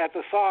fires at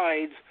the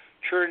sides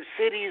churn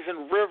cities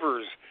and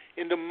rivers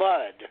into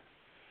mud.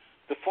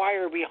 The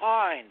fire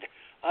behind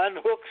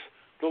unhooks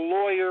the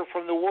lawyer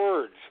from the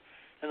words,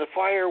 and the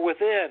fire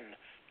within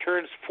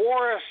turns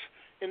forests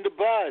into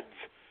buds,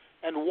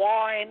 and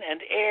wine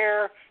and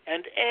air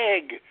and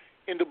egg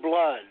into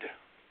blood.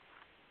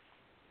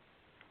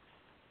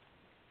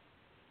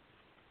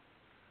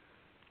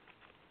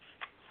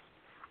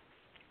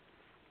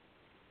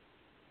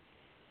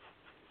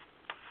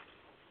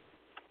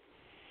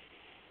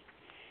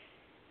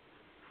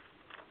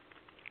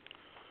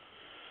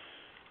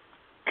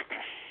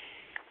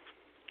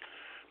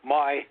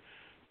 My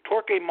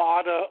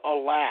Torquemada,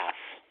 alas.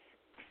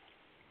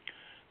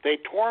 They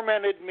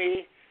tormented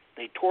me,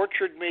 they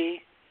tortured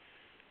me,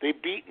 they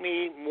beat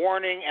me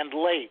morning and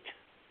late.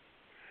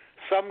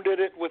 Some did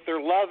it with their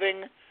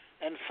loving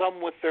and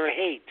some with their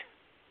hate.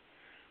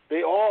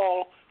 They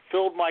all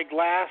filled my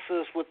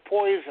glasses with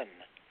poison,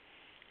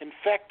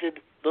 infected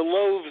the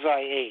loaves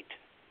I ate.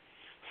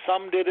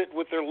 Some did it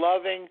with their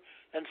loving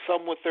and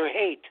some with their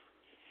hate.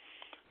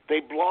 They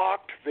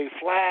blocked, they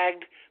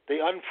flagged, they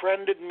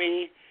unfriended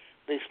me,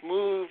 they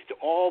smoothed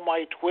all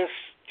my twists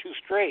too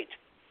straight.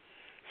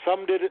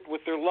 Some did it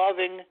with their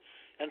loving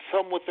and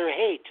some with their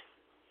hate.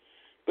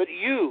 But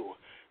you,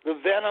 the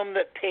venom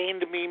that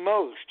pained me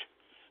most,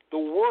 the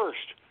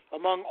worst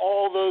among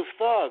all those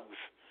thugs,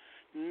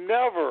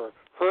 never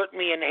hurt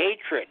me in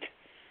hatred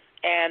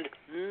and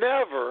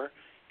never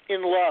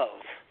in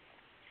love.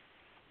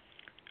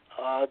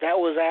 That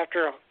was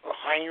after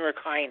Heinrich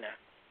Heine.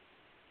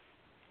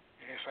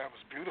 Yes, that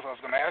was beautiful. I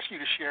was going to ask you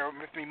to share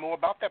with me more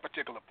about that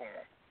particular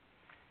poem.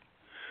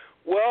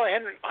 Well,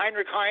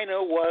 Heinrich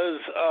Heine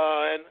was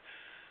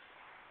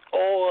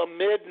a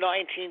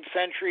mid-19th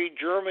century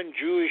German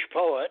Jewish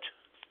poet,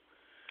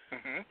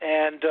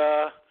 and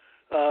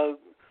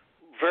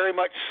very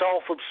much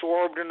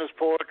self-absorbed in his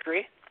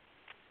poetry.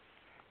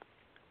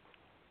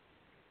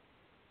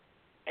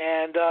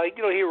 And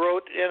he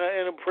wrote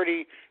in a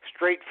pretty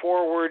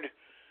straightforward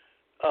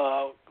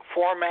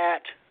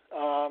format.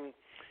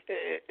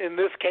 In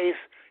this case,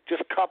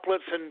 just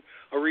couplets and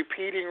a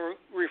repeating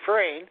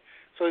refrain.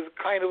 So he's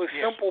kind of a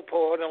simple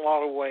poet in a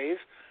lot of ways,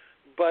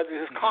 but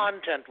his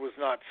content was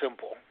not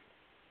simple.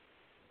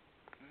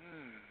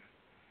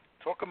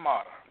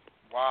 Torquemada.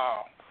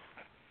 Wow,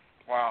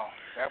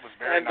 that was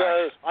very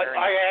nice. Very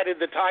I nice. added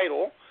the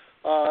title.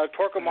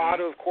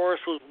 Torquemada, of course,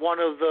 was one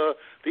of the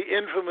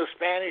infamous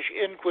Spanish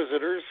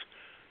inquisitors,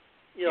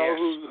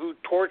 who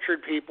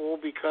tortured people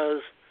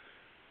because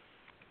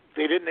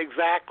they didn't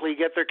exactly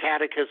get their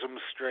catechisms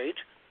straight.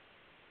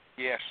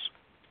 Yes.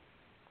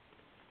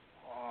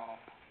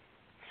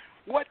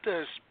 What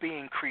does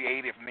being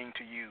creative mean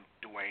to you,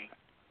 Duane?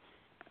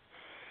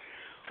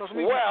 Because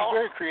it's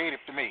very creative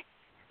to me.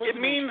 It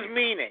means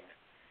meaning.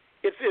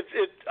 It's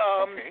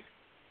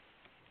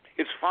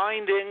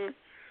finding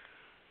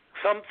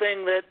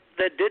something that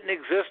didn't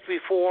exist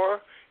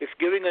before. It's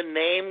giving a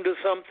name to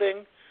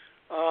something.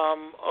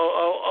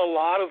 A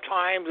lot of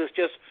times it's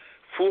just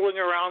fooling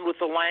around with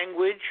the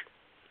language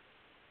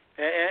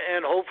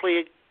and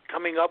hopefully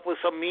coming up with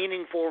some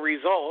meaningful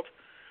result.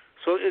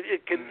 So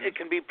it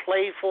can be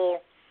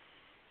playful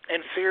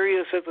and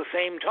serious at the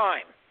same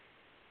time.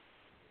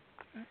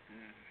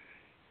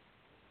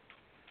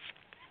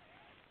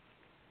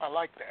 I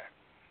like that.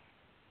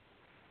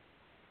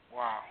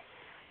 Wow.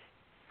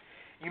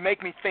 You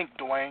make me think,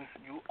 Duane.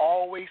 You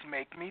always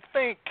make me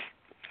think.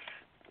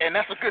 And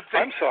that's a good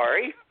thing. I'm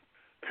sorry.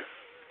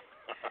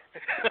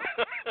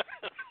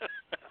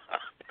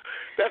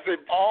 That's a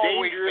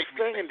dangerous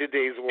thing in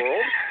today's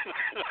world.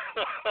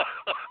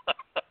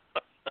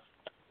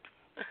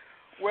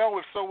 Well,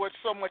 with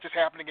so much is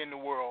happening in the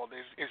world,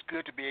 it's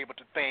good to be able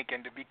to think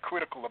and to be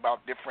critical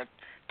about different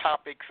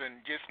topics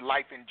and just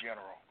life in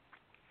general.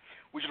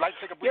 Would you like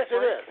to take a brief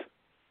break? Yes, it is.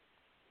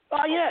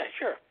 Oh, yeah,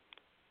 sure.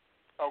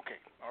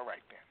 Okay, all right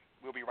then.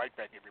 We'll be right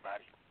back,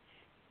 everybody.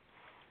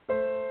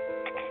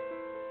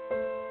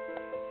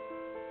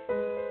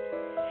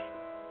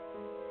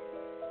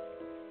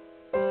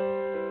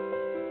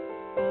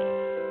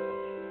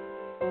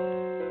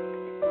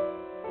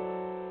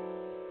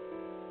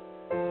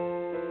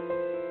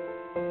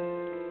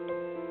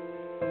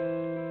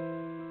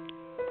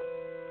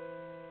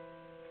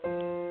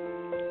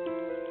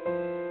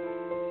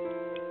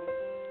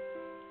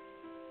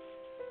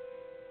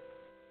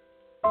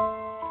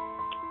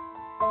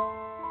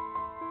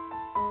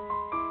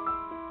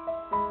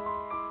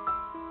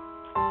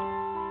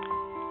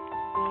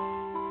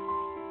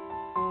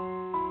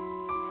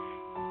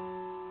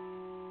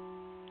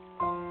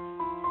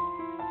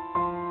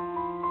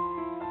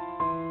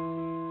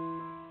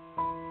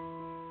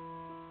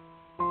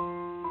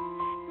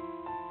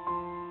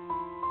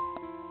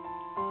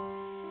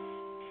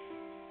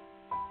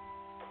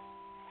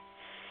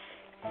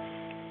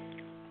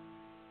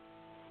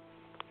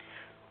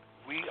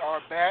 We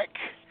are back.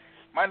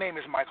 My name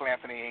is Michael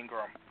Anthony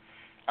Ingram.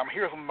 I'm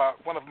here with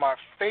one of my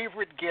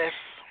favorite guests,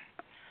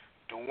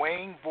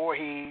 Duane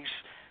Vorhees.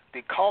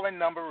 The call-in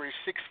number is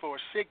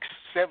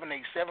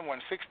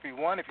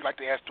 646-787-1631 if you'd like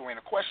to ask Duane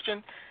a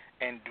question.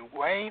 And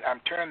Duane, I'm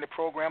turning the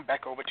program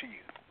back over to you.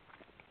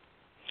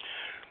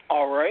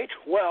 All right.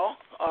 Well,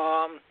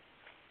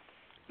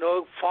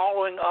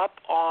 following up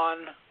on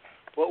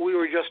what we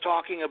were just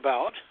talking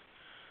about,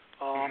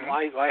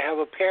 I have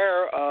a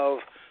pair of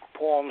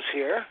poems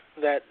here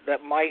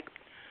that might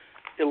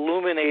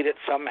illuminate it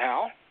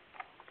somehow.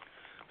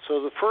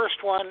 So the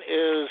first one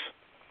is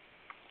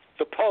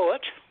the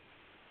poet.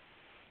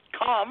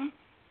 Come,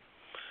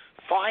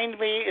 find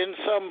me in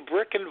some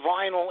brick and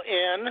vinyl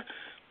inn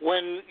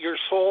when your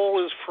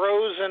soul is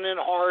frozen in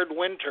hard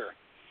winter,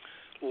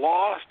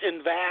 lost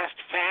in vast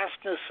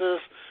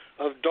fastnesses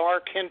of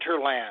dark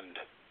hinterland.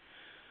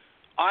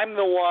 I'm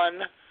the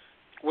one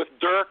with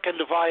dirk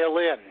and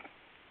violin.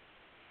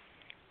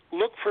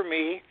 Look for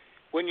me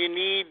when you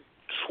need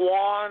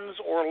swans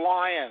or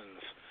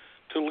lions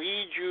to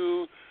lead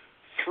you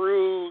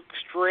through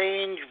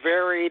strange,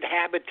 varied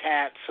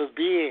habitats of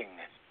being.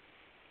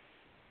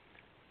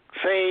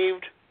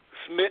 Saved,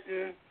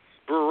 smitten,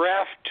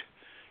 bereft,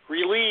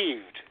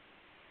 relieved,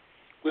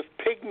 with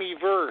pygmy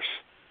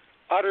verse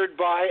uttered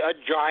by a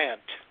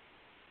giant.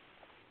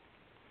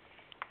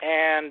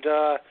 And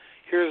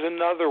here's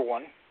another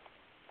one.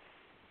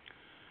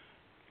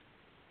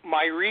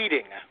 My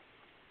reading.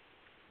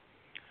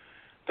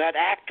 That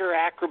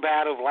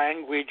actor-acrobat of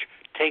language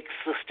takes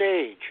the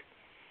stage.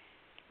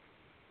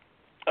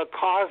 A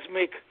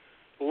cosmic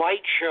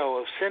light show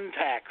of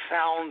syntax,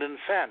 sound, and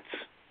sense.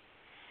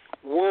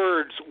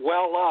 Words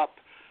well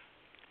up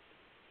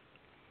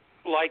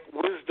like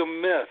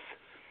wisdom myth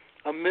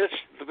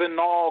amidst the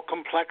banal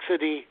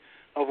complexity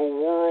of a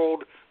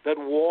world that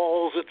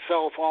walls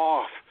itself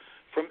off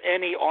from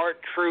any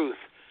art truth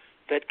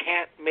that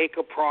can't make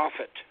a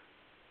profit.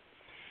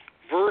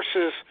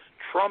 Verses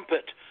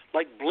trumpet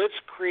like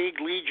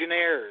blitzkrieg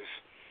legionnaires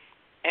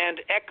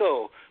and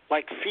echo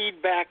like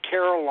feedback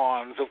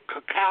carillons of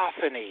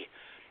cacophony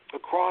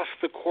across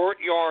the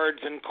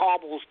courtyards and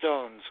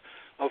cobblestones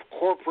of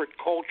corporate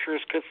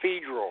culture's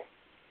cathedral.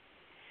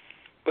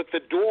 But the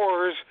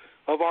doors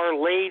of Our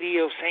Lady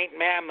of St.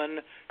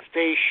 Mammon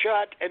stay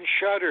shut and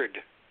shuttered,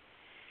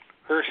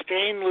 her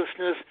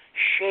stainlessness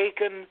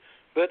shaken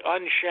but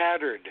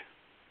unshattered.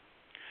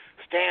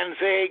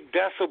 Stanzaic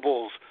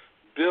decibels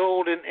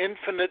build an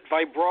infinite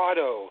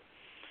vibrato,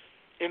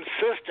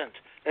 insistent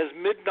as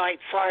midnight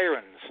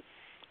sirens,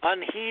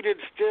 unheeded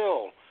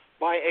still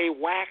by a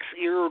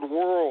wax-eared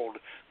world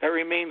that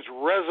remains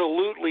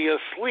resolutely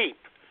asleep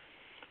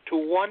to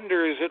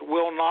wonders it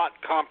will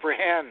not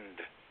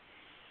comprehend.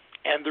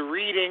 And the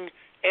reading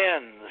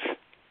ends.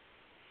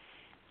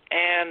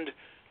 And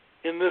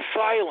in the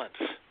silence,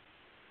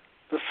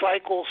 the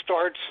cycle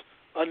starts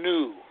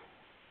anew.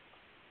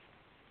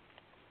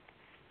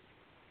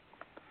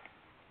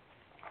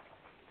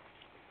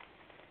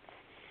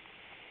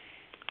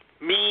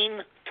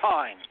 Mean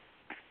time.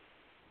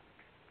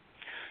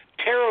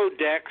 Tarot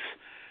decks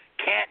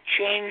can't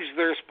change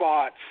their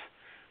spots.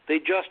 They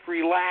just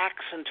relax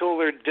until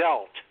they're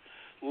dealt.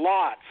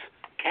 Lots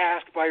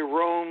cast by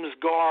Rome's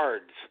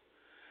guards.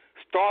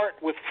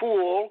 Start with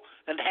fool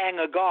and hang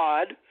a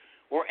god,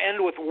 or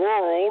end with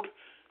world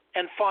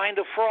and find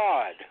a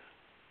fraud.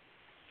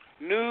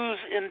 News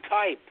in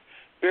type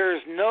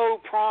bears no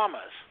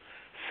promise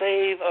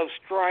save of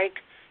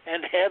strike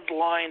and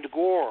headlined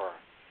gore.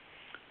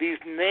 These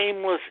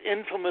nameless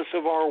infamous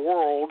of our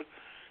world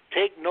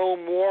take no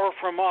more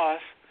from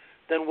us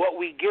than what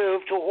we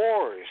give to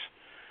whores.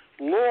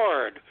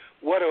 Lord,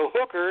 what a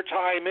hooker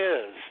time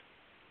is.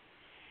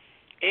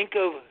 Ink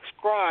of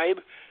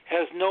scribe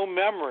has no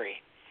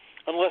memory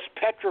unless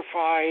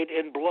petrified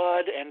in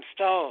blood and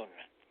stone.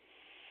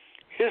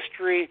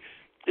 History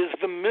is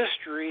the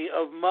mystery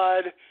of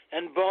mud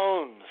and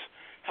bones.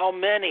 How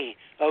many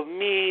of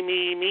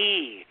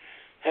me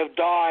have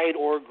died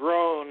or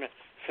grown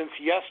since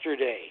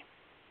yesterday?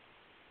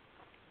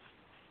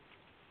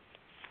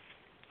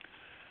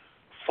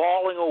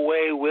 Falling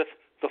away with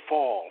the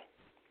fall.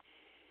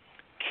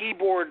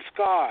 Keyboard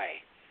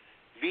sky,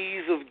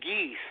 V's of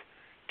geese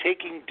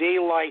taking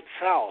daylight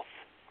south.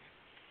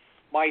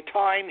 My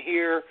time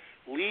here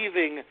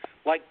leaving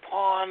like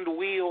pond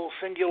wheel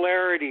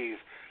singularities,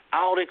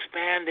 out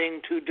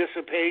expanding to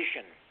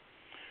dissipation.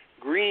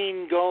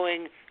 Green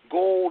going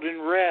gold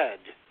and red,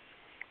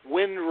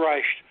 wind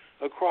rushed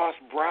across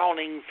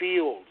browning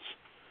fields.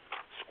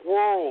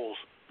 Squirrels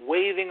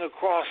waving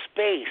across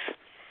space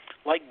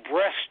like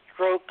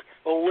breaststroke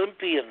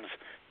Olympians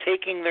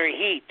taking their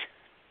heat.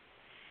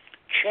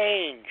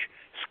 Change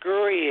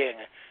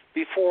scurrying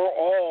before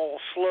all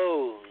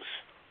slows.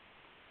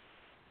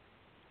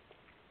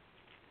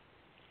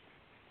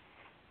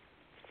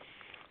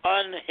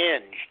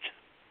 Unhinged.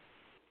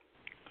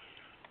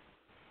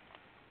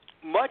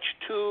 Much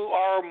to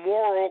our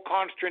moral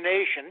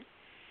consternation,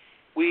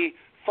 we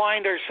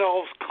find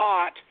ourselves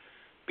caught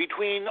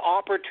between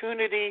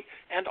opportunity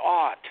and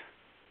ought.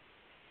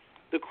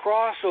 The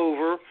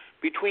crossover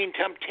between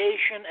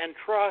temptation and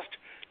trust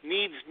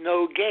needs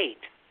no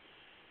gate.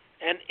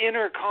 An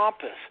inner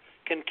compass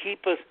can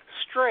keep us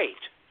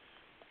straight,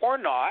 or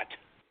not.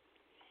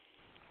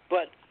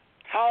 But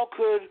how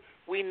could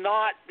we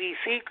not be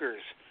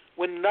seekers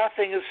when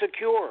nothing is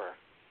secure,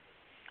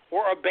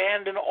 or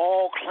abandon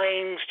all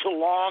claims to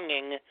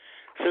longing,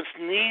 since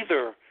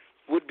neither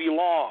would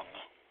belong?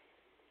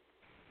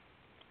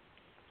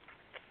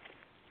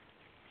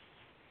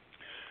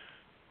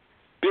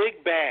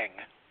 Big Bang.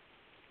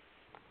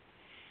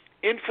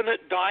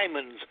 Infinite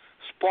diamonds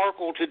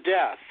sparkle to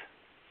death.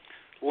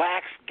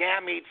 Lax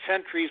gamete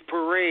centuries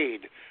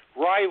parade,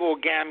 rival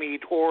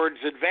gamete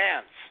hordes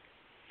advance.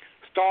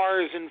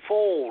 Stars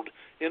enfold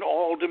in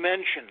all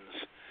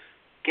dimensions.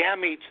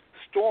 Gametes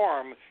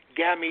storm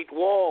gamete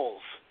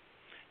walls.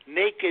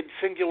 Naked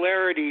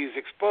singularities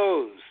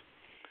expose.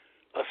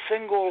 A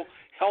single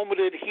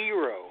helmeted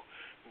hero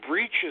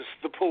breaches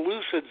the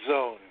pellucid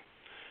zone.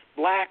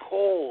 Black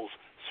holes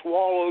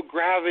swallow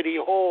gravity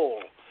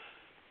whole.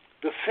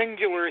 The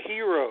singular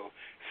hero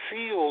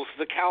seals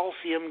the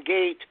calcium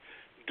gate,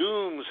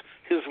 dooms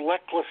his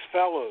luckless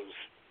fellows.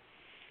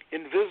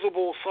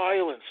 Invisible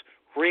silence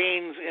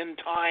reigns in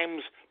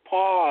time's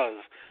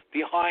pause.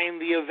 Behind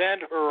the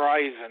event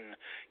horizon,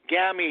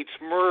 gametes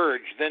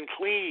merge, then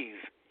cleave.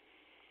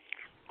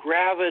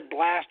 Gravid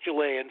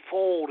blastulae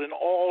unfold in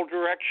all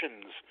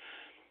directions.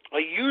 A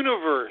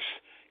universe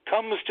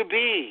comes to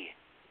be.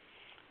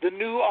 The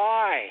new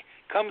I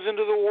comes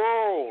into the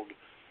world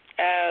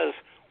as,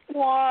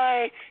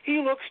 why,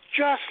 he looks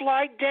just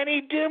like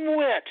Denny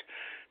Dimwit,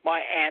 my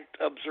aunt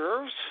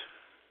observes.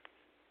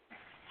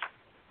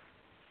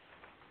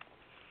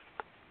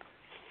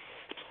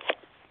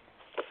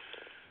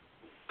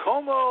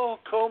 Como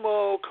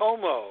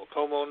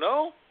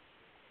no?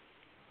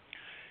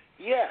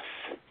 Yes,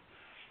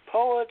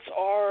 poets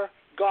are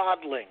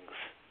godlings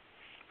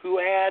who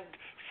add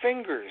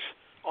fingers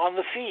on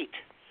the feet,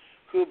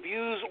 who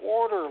abuse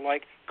order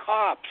like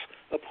cops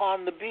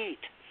upon the beat,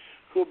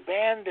 who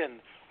abandon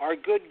our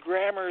good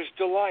grammar's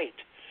delight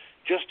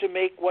just to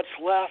make what's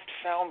left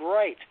sound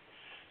right.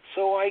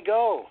 So I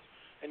go,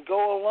 and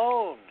go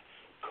alone.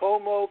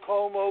 Como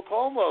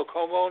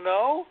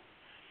no?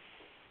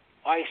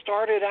 I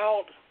started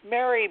out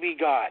Mary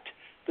begot,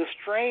 the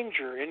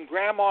stranger in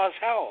Grandma's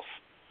house.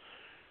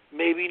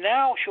 Maybe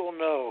now she'll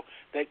know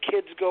that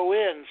kids go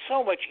in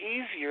so much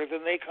easier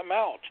than they come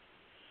out.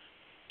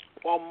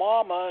 While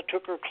Mama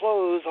took her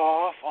clothes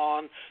off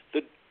on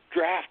the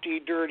drafty,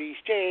 dirty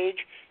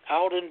stage,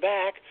 out and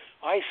back,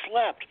 I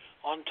slept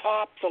on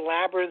top the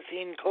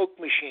labyrinthine Coke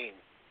machine.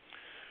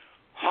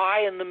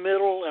 High in the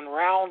middle and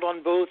round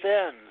on both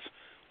ends,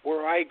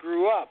 where I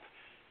grew up,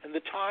 and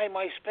the time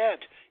I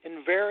spent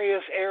in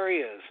various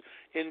areas,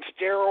 in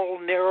sterile,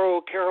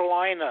 narrow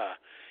Carolina,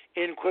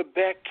 in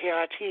Quebec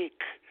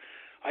Chaotique.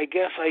 I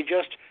guess I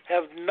just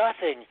have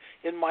nothing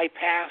in my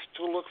past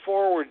to look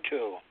forward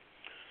to.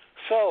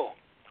 So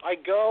I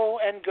go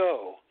and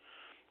go,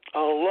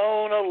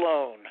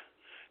 alone.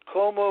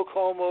 Como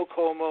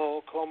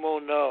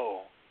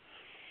no.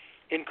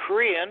 In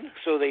Korean,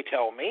 so they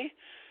tell me,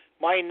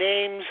 my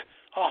name's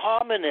a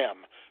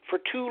homonym for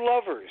two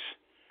lovers.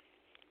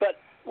 But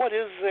what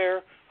is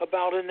there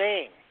about a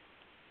name?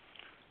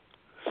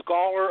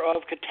 Scholar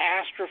of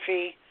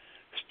catastrophe,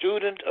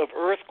 student of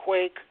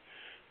earthquake,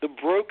 the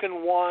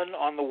broken one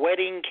on the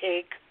wedding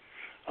cake,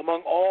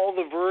 among all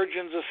the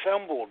virgins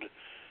assembled,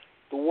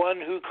 the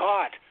one who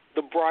caught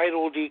the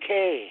bridal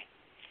decay.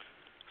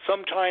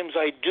 Sometimes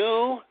I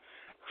do,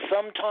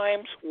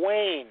 sometimes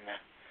wane.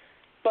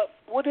 But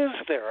what is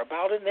there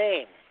about a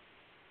name?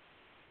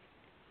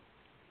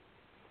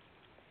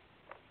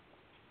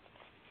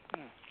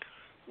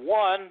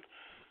 One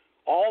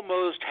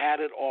almost had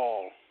it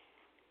all.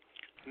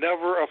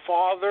 Never a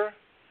father,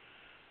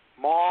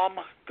 mom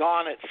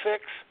gone at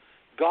 6,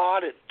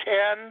 God at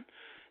 10,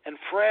 and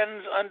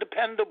friends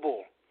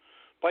undependable.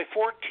 By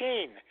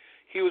 14,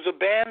 he was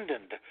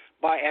abandoned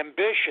by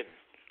ambition,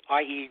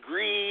 i.e.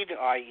 greed,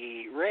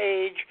 i.e.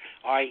 rage,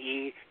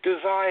 i.e.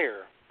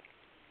 desire.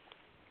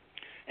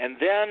 And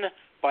then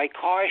by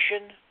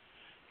caution,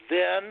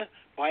 then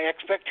by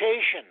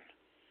expectation.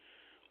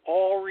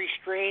 All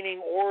restraining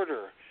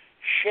order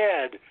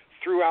shed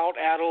throughout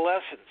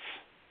adolescence.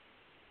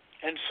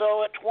 And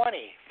so at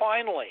 20,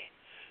 finally,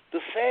 the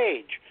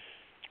sage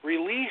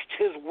released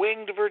his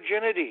winged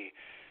virginity,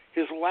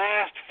 his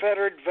last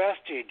fettered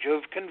vestige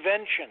of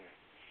convention,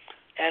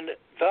 and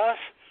thus,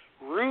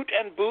 root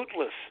and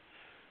bootless,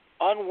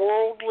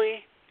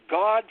 unworldly,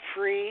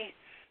 God-free,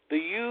 the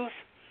youth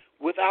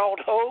without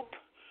hope,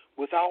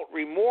 without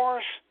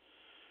remorse,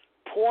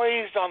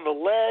 poised on the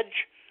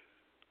ledge,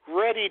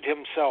 readied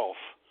himself.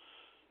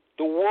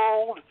 The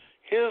world,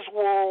 his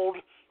world,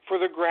 for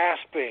the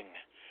grasping,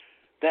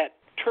 that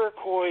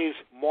turquoise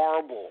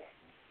marble.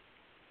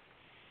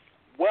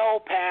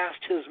 Well past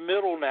his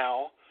middle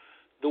now,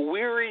 the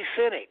weary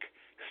cynic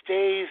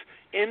stays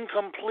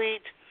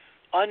incomplete,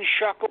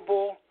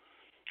 unshuckable.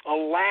 A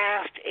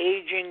last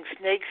aging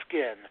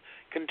snakeskin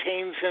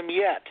contains him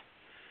yet.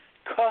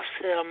 cuffs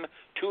him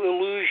to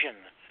illusion,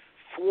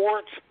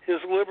 thwarts his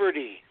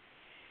liberty.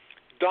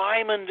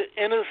 Diamond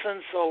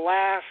innocence,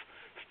 alas,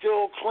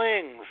 still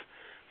clings,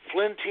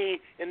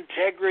 flinty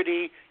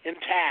integrity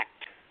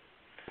intact,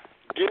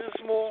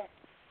 dismal,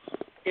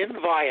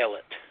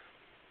 inviolate.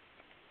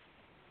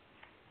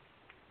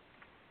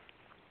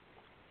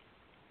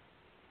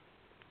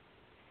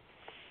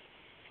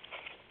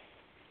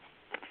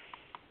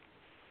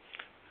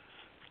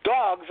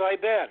 Dogs I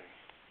been.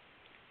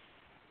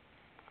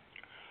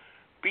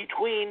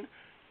 Between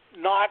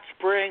not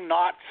spring,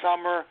 not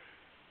summer,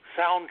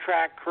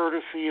 soundtrack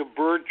courtesy of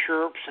bird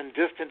chirps and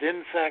distant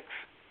insects,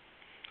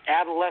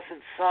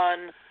 adolescent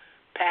sun,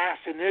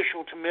 past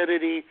initial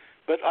timidity,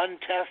 but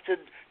untested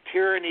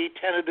tyranny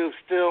tentative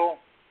still.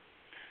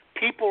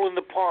 People in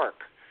the park,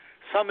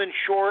 some in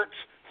shorts,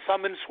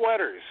 some in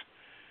sweaters.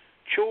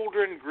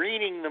 Children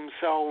greening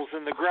themselves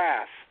in the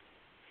grass.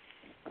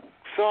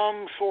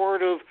 Some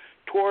sort of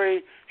toy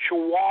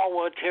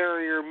Chihuahua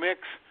Terrier mix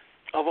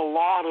of a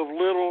lot of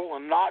little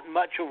and not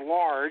much of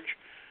large,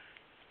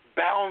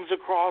 bounds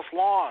across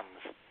lawns,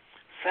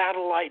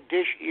 satellite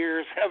dish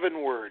ears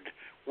heavenward,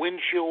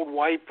 windshield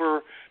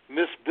wiper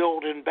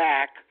misbuilt in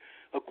back,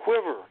 a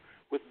quiver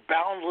with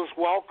boundless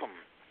welcome,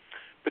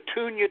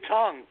 petunia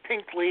tongue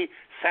pinkly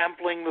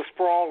sampling the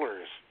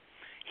sprawlers,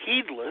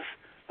 heedless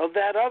of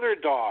that other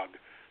dog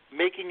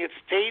making its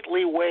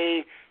stately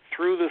way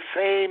through the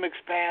same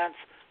expanse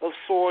of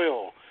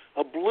soil,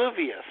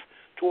 oblivious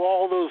to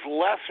all those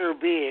lesser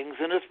beings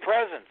in its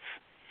presence,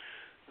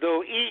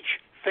 though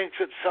each thinks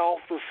itself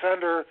the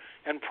center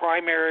and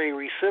primary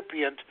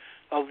recipient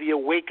of the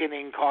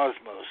awakening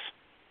cosmos.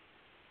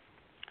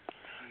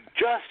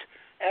 Just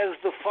as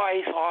the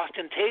fife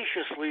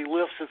ostentatiously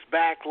lifts its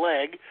back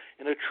leg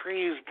in a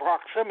tree's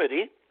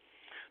proximity,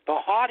 the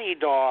haughty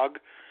dog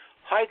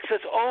hikes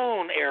its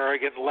own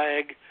arrogant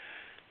leg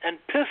and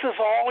pisses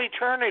all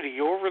eternity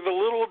over the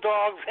little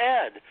dog's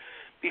head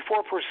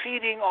before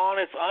proceeding on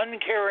its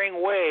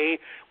uncaring way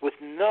with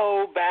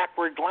no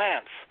backward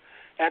glance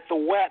at the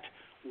wet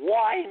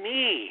 "why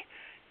me"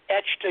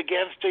 etched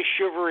against a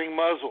shivering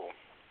muzzle.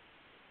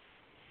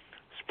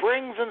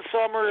 Springs and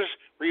summers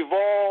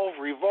revolve,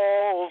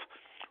 revolve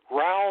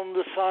round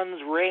the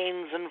sun's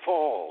rains and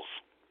falls.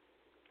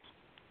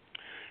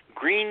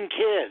 Green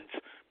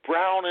kids,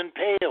 brown and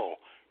pale,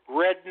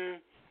 redden,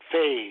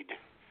 fade.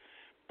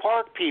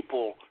 Park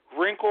people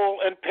wrinkle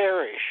and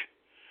perish.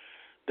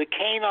 The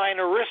canine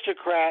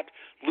aristocrat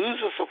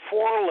loses a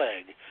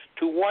foreleg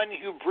to one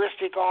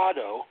hubristic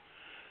auto,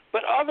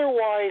 but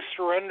otherwise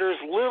surrenders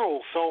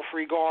little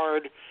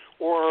self-regard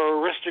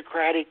or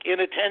aristocratic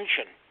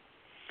inattention,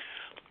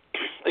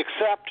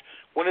 except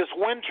when it's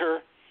winter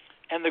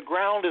and the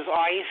ground is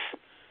ice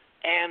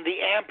and the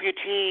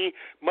amputee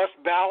must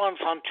balance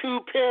on two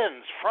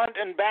pins, front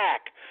and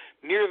back,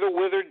 near the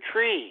withered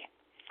tree.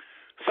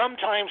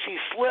 Sometimes he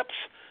slips,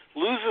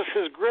 loses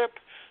his grip,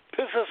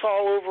 pisses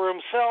all over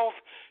himself,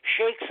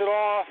 shakes it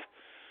off,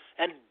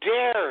 and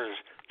dares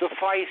the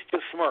feist to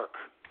smirk.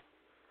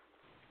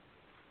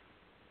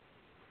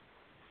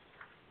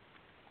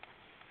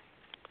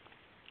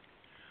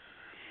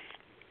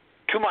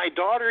 To my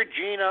daughter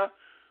Gina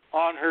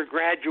on her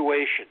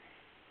graduation.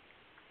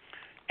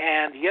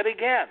 And yet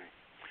again,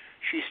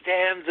 she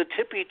stands a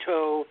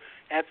tippy-toe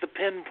at the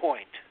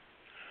pinpoint.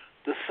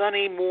 The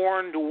sunny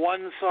morn to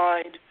one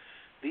side,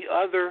 the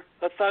other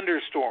a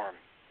thunderstorm.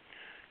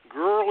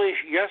 Girlish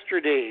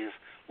yesterdays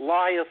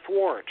lie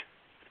athwart.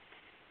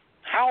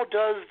 How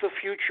does the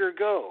future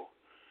go?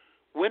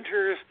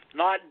 Winter's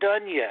not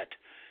done yet,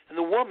 and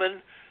the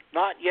woman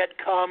not yet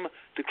come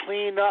to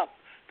clean up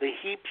the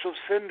heaps of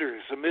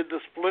cinders amid the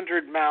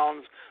splintered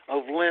mounds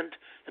of lint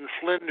and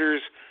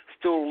flinders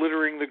still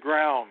littering the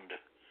ground.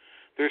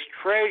 There's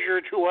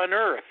treasure to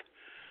unearth,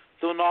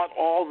 though not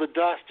all the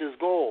dust is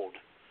gold,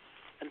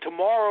 and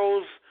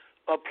tomorrow's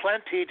a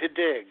plenty to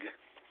dig.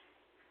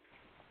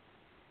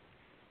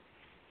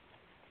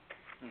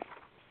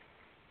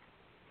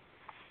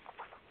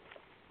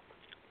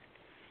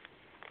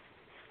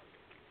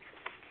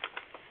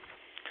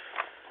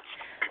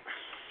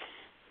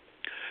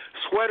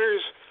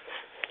 Sweaters,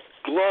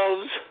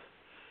 gloves,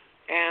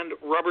 and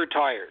rubber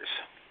tires.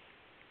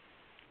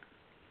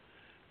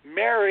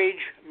 Marriage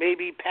may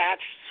be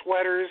patched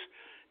sweaters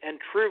and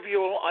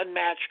trivial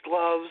unmatched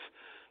gloves,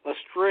 a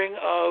string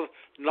of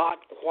not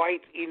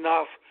quite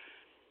enough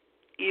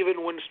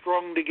even when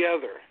strung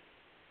together.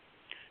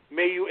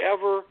 May you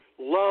ever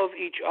love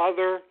each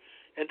other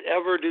and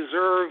ever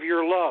deserve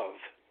your love.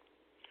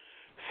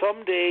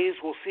 Some days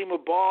will seem a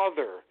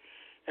bother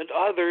and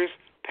others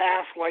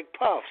pass like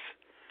puffs.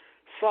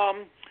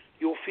 Some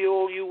you'll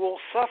feel you will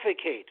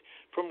suffocate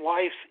from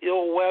life's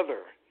ill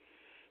weather.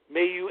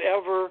 May you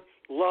ever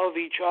love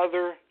each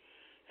other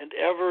and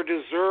ever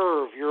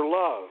deserve your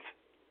love.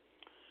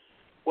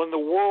 When the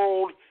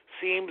world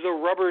seems a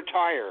rubber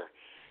tire,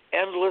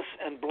 endless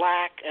and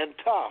black and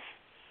tough,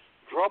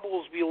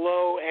 troubles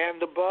below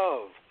and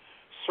above,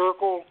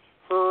 circle,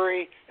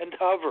 hurry, and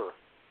hover.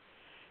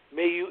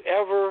 May you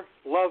ever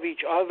love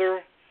each other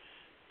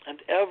and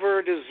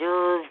ever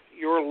deserve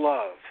your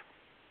love.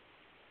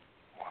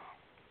 Wow.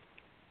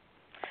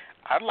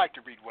 I'd like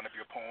to read one of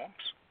your poems.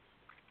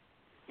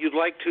 You'd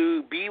like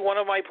to be one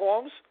of my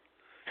poems?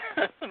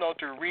 No,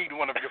 to read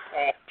one of your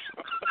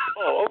poems.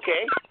 Oh,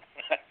 okay.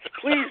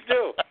 Please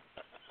do.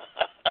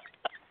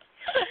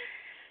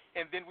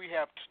 And then we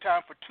have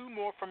time for two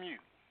more from you.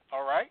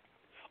 All right?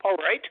 All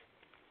right.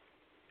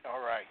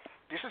 All right.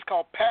 This is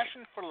called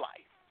Passion for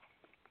Life.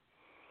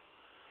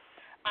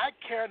 I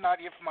care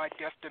not if my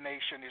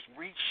destination is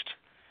reached,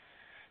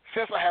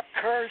 since I have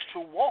courage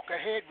to walk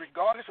ahead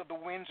regardless of the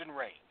winds and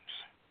rains.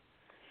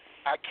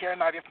 I care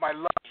not if my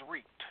love is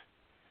reaped,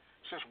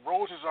 since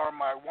roses are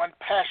my one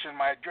passion,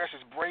 my address is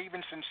brave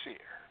and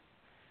sincere.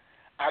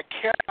 I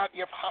care not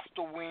if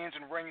hostile winds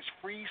and rains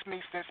freeze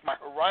me, since my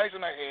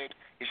horizon ahead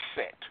is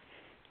set.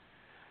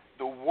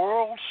 The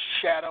world's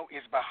shadow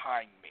is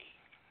behind me.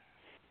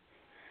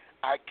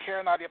 I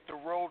care not if the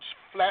road's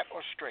flat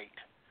or straight,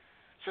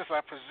 since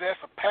I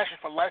possess a passion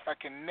for life, I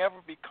can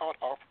never be caught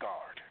off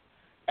guard.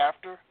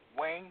 After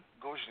Wayne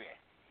goes in.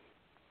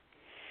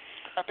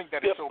 I think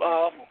that is so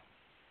beautiful.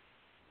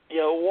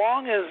 Yeah,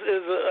 Wang is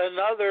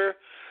another,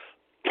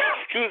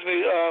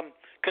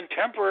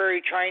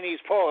 contemporary Chinese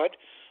poet.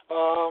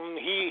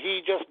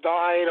 He just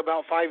died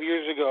about 5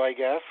 years ago, I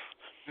guess,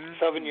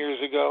 7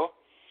 years ago.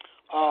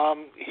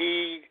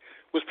 He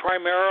was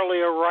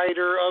primarily a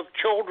writer of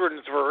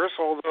children's verse,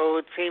 although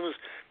it seems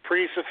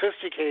pretty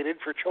sophisticated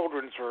for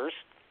children's verse.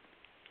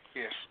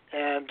 Yes.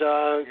 And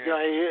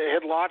he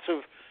had lots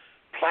of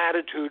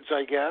platitudes,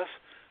 I guess.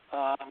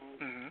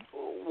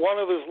 One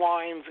of his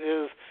lines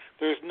is,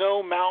 "There's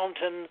no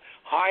mountain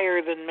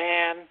higher than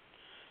man,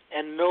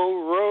 and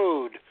no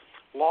road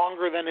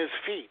longer than his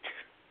feet."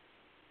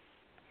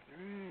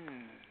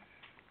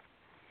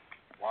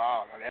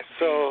 Wow, that's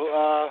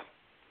so.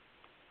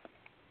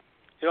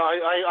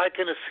 I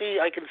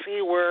can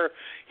see where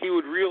he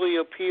would really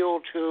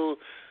appeal to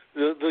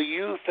the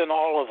youth in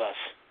all of us.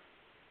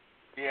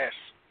 Yes,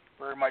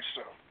 very much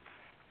so.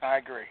 I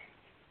agree.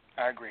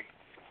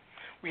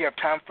 We have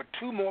time for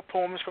two more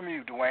poems from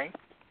you, Duane,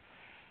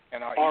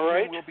 and our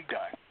evening will be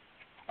done.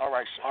 All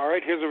right, sir. All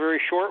right, here's a very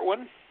short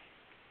one.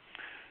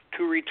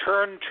 To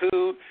return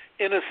to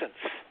innocence.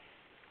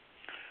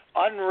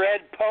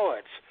 Unread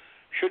poets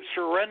should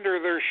surrender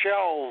their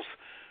shells,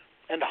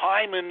 and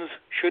hymens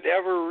should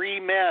ever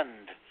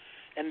remend,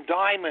 and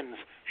diamonds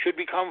should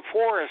become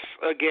forests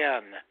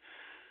again.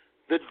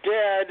 The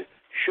dead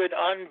should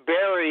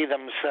unbury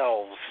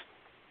themselves.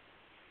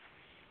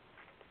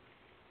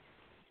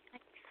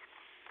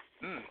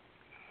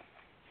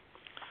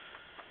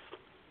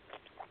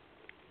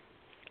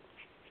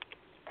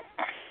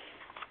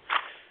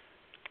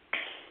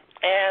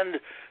 And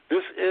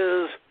this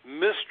is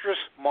Mistress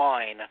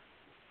Mine.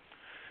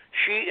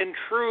 She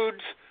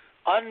intrudes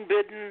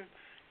unbidden,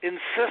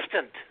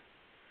 insistent,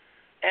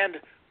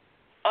 and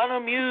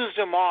unamused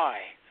am I,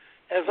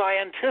 as I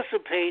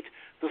anticipate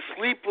the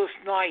sleepless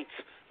nights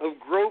of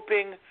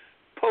groping,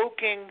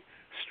 poking,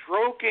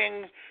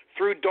 stroking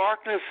through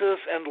darknesses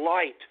and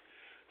light,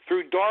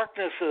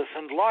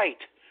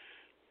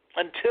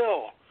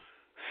 until,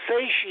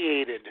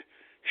 satiated,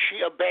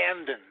 she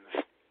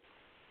abandons,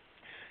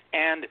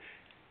 and,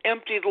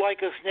 emptied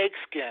like a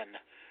snakeskin,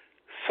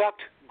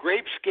 sucked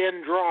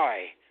grapeskin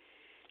dry,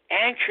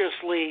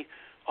 anxiously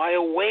I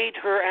await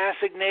her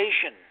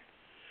assignation.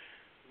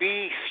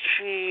 Be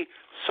she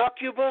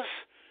succubus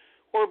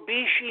or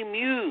be she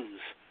muse,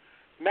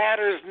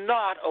 matters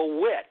not a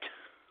whit.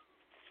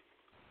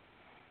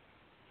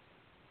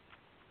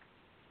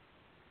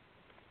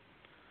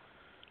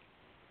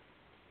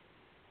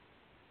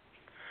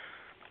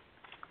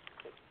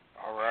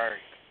 All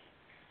right.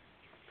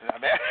 Now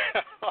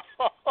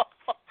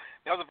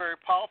that was a very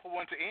powerful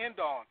one to end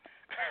on.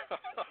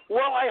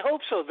 Well, I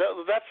hope so.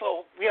 That's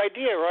the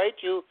idea, right?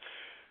 You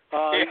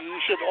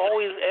should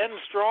always end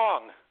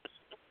strong.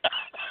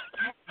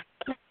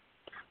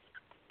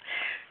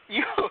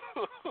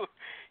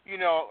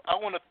 I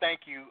want to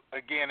thank you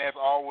again, as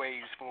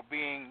always, for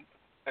being,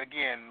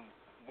 again,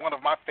 one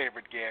of my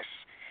favorite guests.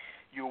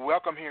 You're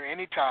welcome here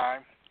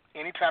anytime.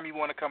 Anytime you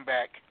want to come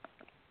back,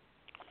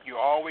 you're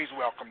always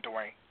welcome,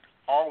 Duane.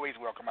 Always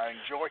welcome. I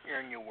enjoy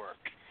hearing your work.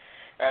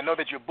 And I know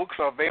that your books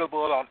are available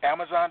on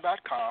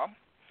Amazon.com.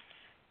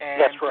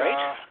 And, that's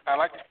right. I'd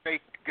like to say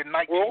good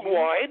night to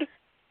you.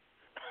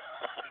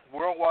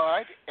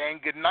 Worldwide.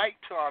 And good night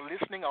to our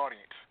listening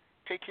audience.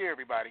 Take care,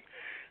 everybody.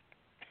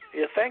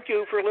 Yeah, thank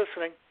you for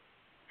listening.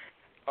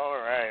 All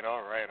right.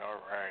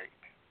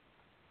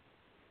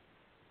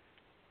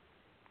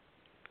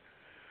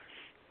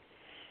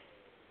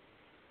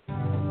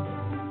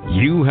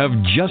 You have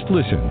just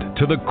listened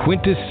to the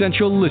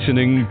Quintessential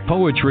Listening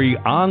Poetry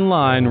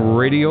Online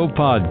Radio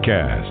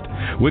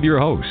Podcast with your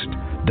host,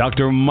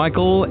 Dr.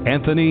 Michael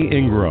Anthony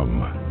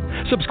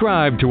Ingram.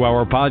 Subscribe to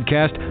our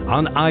podcast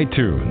on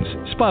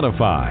iTunes,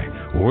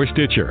 Spotify, or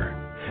Stitcher.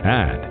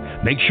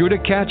 And make sure to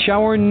catch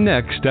our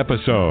next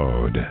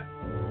episode.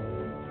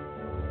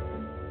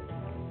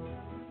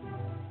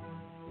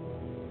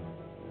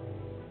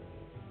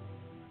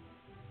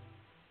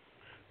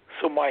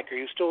 Mike. Are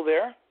you still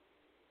there?